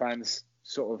West Ham fans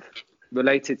sort of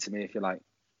related to me, if you like.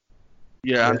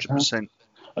 Yeah, 100%.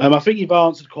 I think you've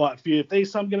answered quite a few of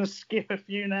these, so I'm going to skip a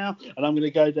few now, and I'm going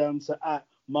to go down to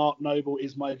Mark Noble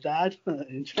is my dad.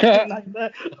 Interesting name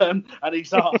there. And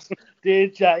he's asked, Dear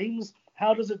James,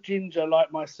 how does a ginger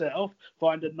like myself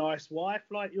find a nice wife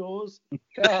like yours?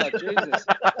 Oh, Jesus.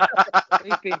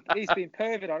 he's been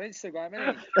pervert on Instagram,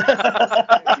 hasn't he?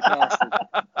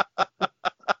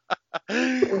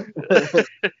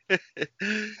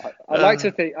 I like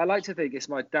to think it's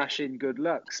my dashing good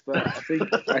looks, but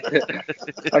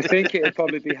I think it'd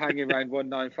probably be hanging around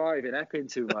 195 in Epping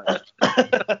too much.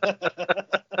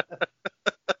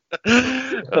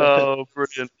 Oh,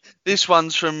 brilliant. This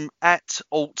one's from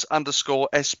 @alt_SB.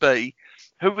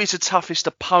 Who is the toughest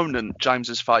opponent James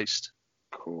has faced?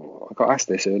 Cool. I got asked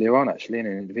this earlier on, actually, in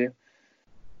an interview.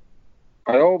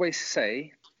 I always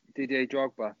say Didier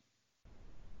Drogba.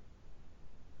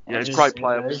 Yeah, he's a great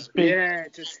player. Yeah,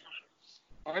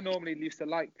 I normally used to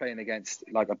like playing against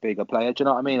like a bigger player. Do you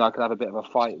know what I mean? I could have a bit of a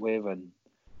fight with and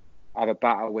have a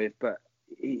battle with, but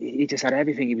he just had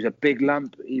everything. He was a big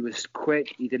lump. He was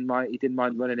quick. He didn't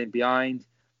mind running in behind.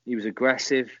 He was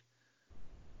aggressive,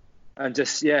 and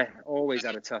just always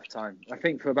had a tough time. I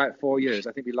think for about 4 years,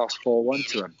 I think we lost 4-1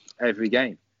 to him every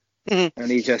game,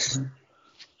 and he just,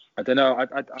 I don't know.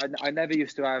 I never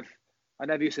used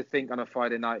to think on a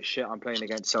Friday night, shit, I'm playing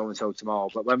against so and so tomorrow.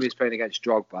 But when we was playing against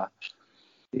Drogba,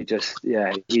 he just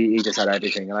had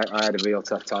everything, and I had a real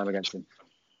tough time against him.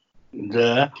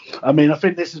 Yeah, I mean, I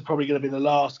think this is probably going to be the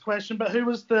last question. But who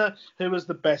was the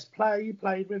best player you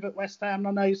played with at West Ham?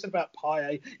 I know you said about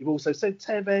Payet. You've also said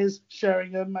Tevez,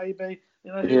 Sheringham, maybe.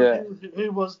 You know,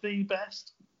 who was the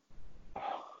best?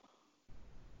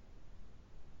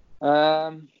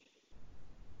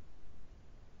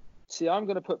 See, I'm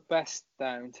going to put best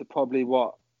down to probably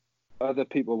what other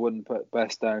people wouldn't put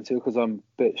best down to, because I'm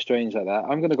a bit strange like that.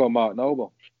 I'm going to go Mark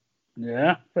Noble.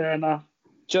 Yeah, fair enough.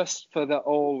 Just for the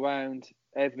all-round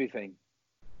everything.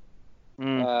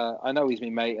 I know he's my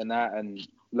mate and that, and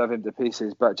love him to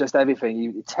pieces, but just everything.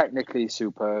 He technically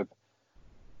superb,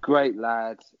 great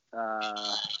lad,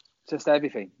 just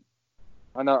everything.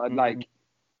 I know, like,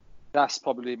 that's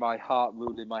probably my heart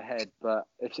ruling my head, but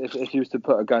if you was to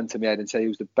put a gun to my head and say he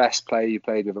was the best player you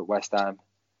played with at West Ham,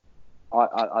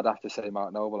 I'd have to say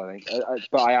Mark Noble, I think.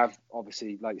 But I have,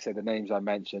 obviously, like you said, the names I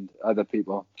mentioned, other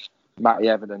people. Matty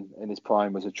Everton in his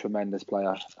prime was a tremendous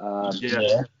player.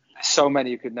 So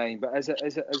many you could name. But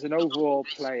as an overall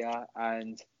player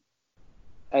and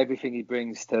everything he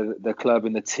brings to the club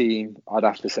and the team, I'd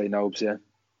have to say Nobes, yeah.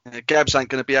 Gabs ain't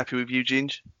going to be happy with you,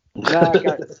 Ginge. No,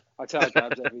 I tell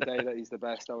Gabs every day that he's the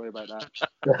best. Don't worry about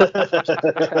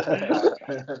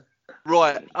that.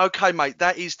 Right, okay, mate.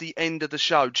 That is the end of the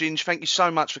show. Ginge, thank you so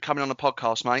much for coming on the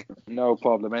podcast, mate. No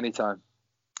problem, anytime.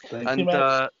 Thank you,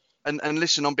 mate. And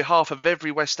listen, on behalf of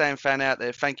every West Ham fan out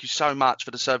there, thank you so much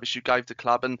for the service you gave the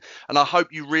club. And I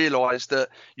hope you realise that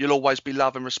you'll always be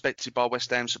loved and respected by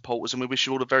West Ham supporters. And we wish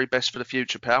you all the very best for the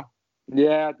future, pal.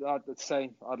 Yeah, I'd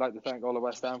say I'd like to thank all the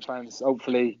West Ham fans.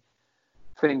 Hopefully,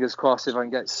 fingers crossed, if I can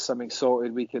get something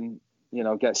sorted, we can,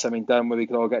 get something done where we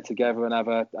can all get together and have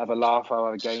a laugh or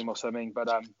have a game or something. But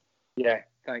yeah,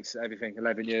 thanks for everything.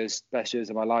 11 years, best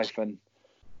years of my life, and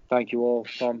thank you all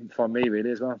from me really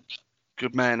as well.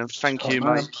 Good man, and thank you,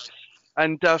 mate.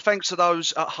 And thanks to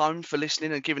those at home for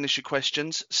listening and giving us your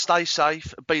questions. Stay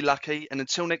safe, be lucky, and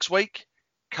until next week,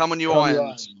 come on you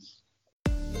irons.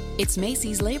 It's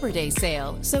Macy's Labor Day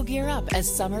sale, so gear up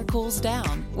as summer cools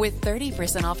down with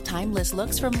 30% off timeless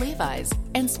looks from Levi's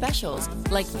and specials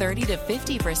like 30 to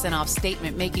 50% off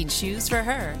statement-making shoes for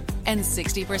her and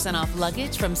 60% off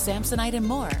luggage from Samsonite and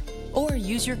more. Or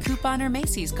use your coupon or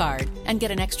Macy's card and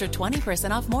get an extra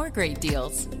 20% off more great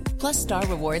deals. Plus, Star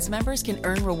Rewards members can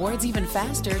earn rewards even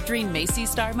faster during Macy's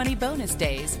Star Money Bonus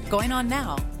Days, going on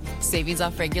now. Savings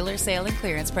off regular sale and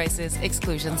clearance prices.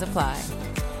 Exclusions apply.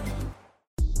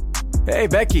 Hey,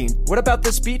 Becky, what about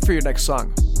this beat for your next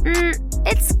song?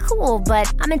 It's cool,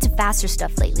 but I'm into faster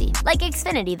stuff lately, like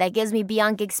Xfinity that gives me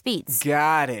beyond gig speeds.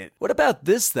 Got it. What about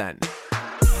this then?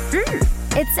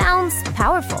 It sounds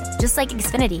powerful, just like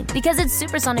Xfinity. Because its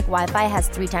supersonic Wi-Fi has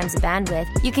 3 times the bandwidth,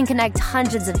 you can connect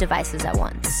hundreds of devices at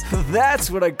once. That's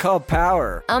what I call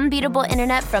power. Unbeatable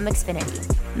internet from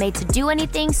Xfinity. Made to do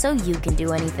anything so you can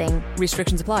do anything.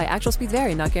 Restrictions apply. Actual speeds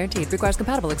vary, not guaranteed. Requires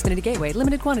compatible Xfinity gateway.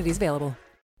 Limited quantities available.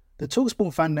 The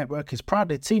TalkSport Fan Network is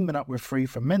proudly teaming up with Free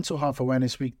for Mental Health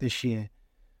Awareness Week this year.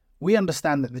 We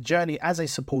understand that the journey as a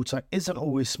supporter isn't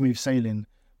always smooth sailing,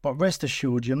 but rest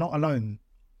assured you're not alone.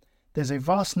 There's a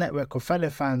vast network of fellow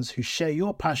fans who share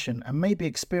your passion and may be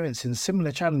experiencing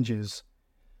similar challenges.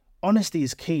 Honesty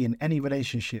is key in any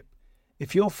relationship.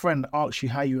 If your friend asks you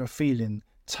how you are feeling,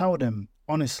 tell them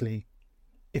honestly.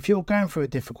 If you're going through a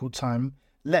difficult time,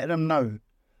 let them know.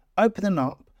 Opening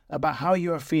up about how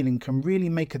you are feeling can really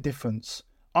make a difference.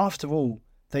 After all,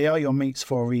 they are your mates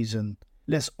for a reason.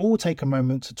 Let's all take a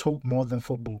moment to talk more than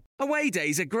football. Away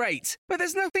days are great, but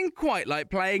there's nothing quite like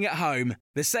playing at home.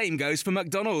 The same goes for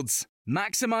McDonald's.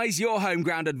 Maximise your home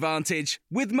ground advantage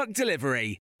with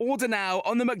McDelivery. Order now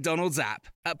on the McDonald's app.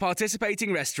 At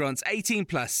participating restaurants, 18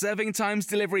 plus serving times,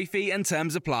 delivery fee and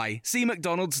terms apply. See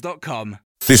mcdonalds.com.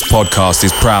 This podcast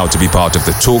is proud to be part of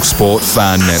the TalkSport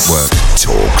Fan Network.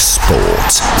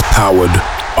 TalkSport.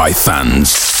 Powered by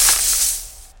fans.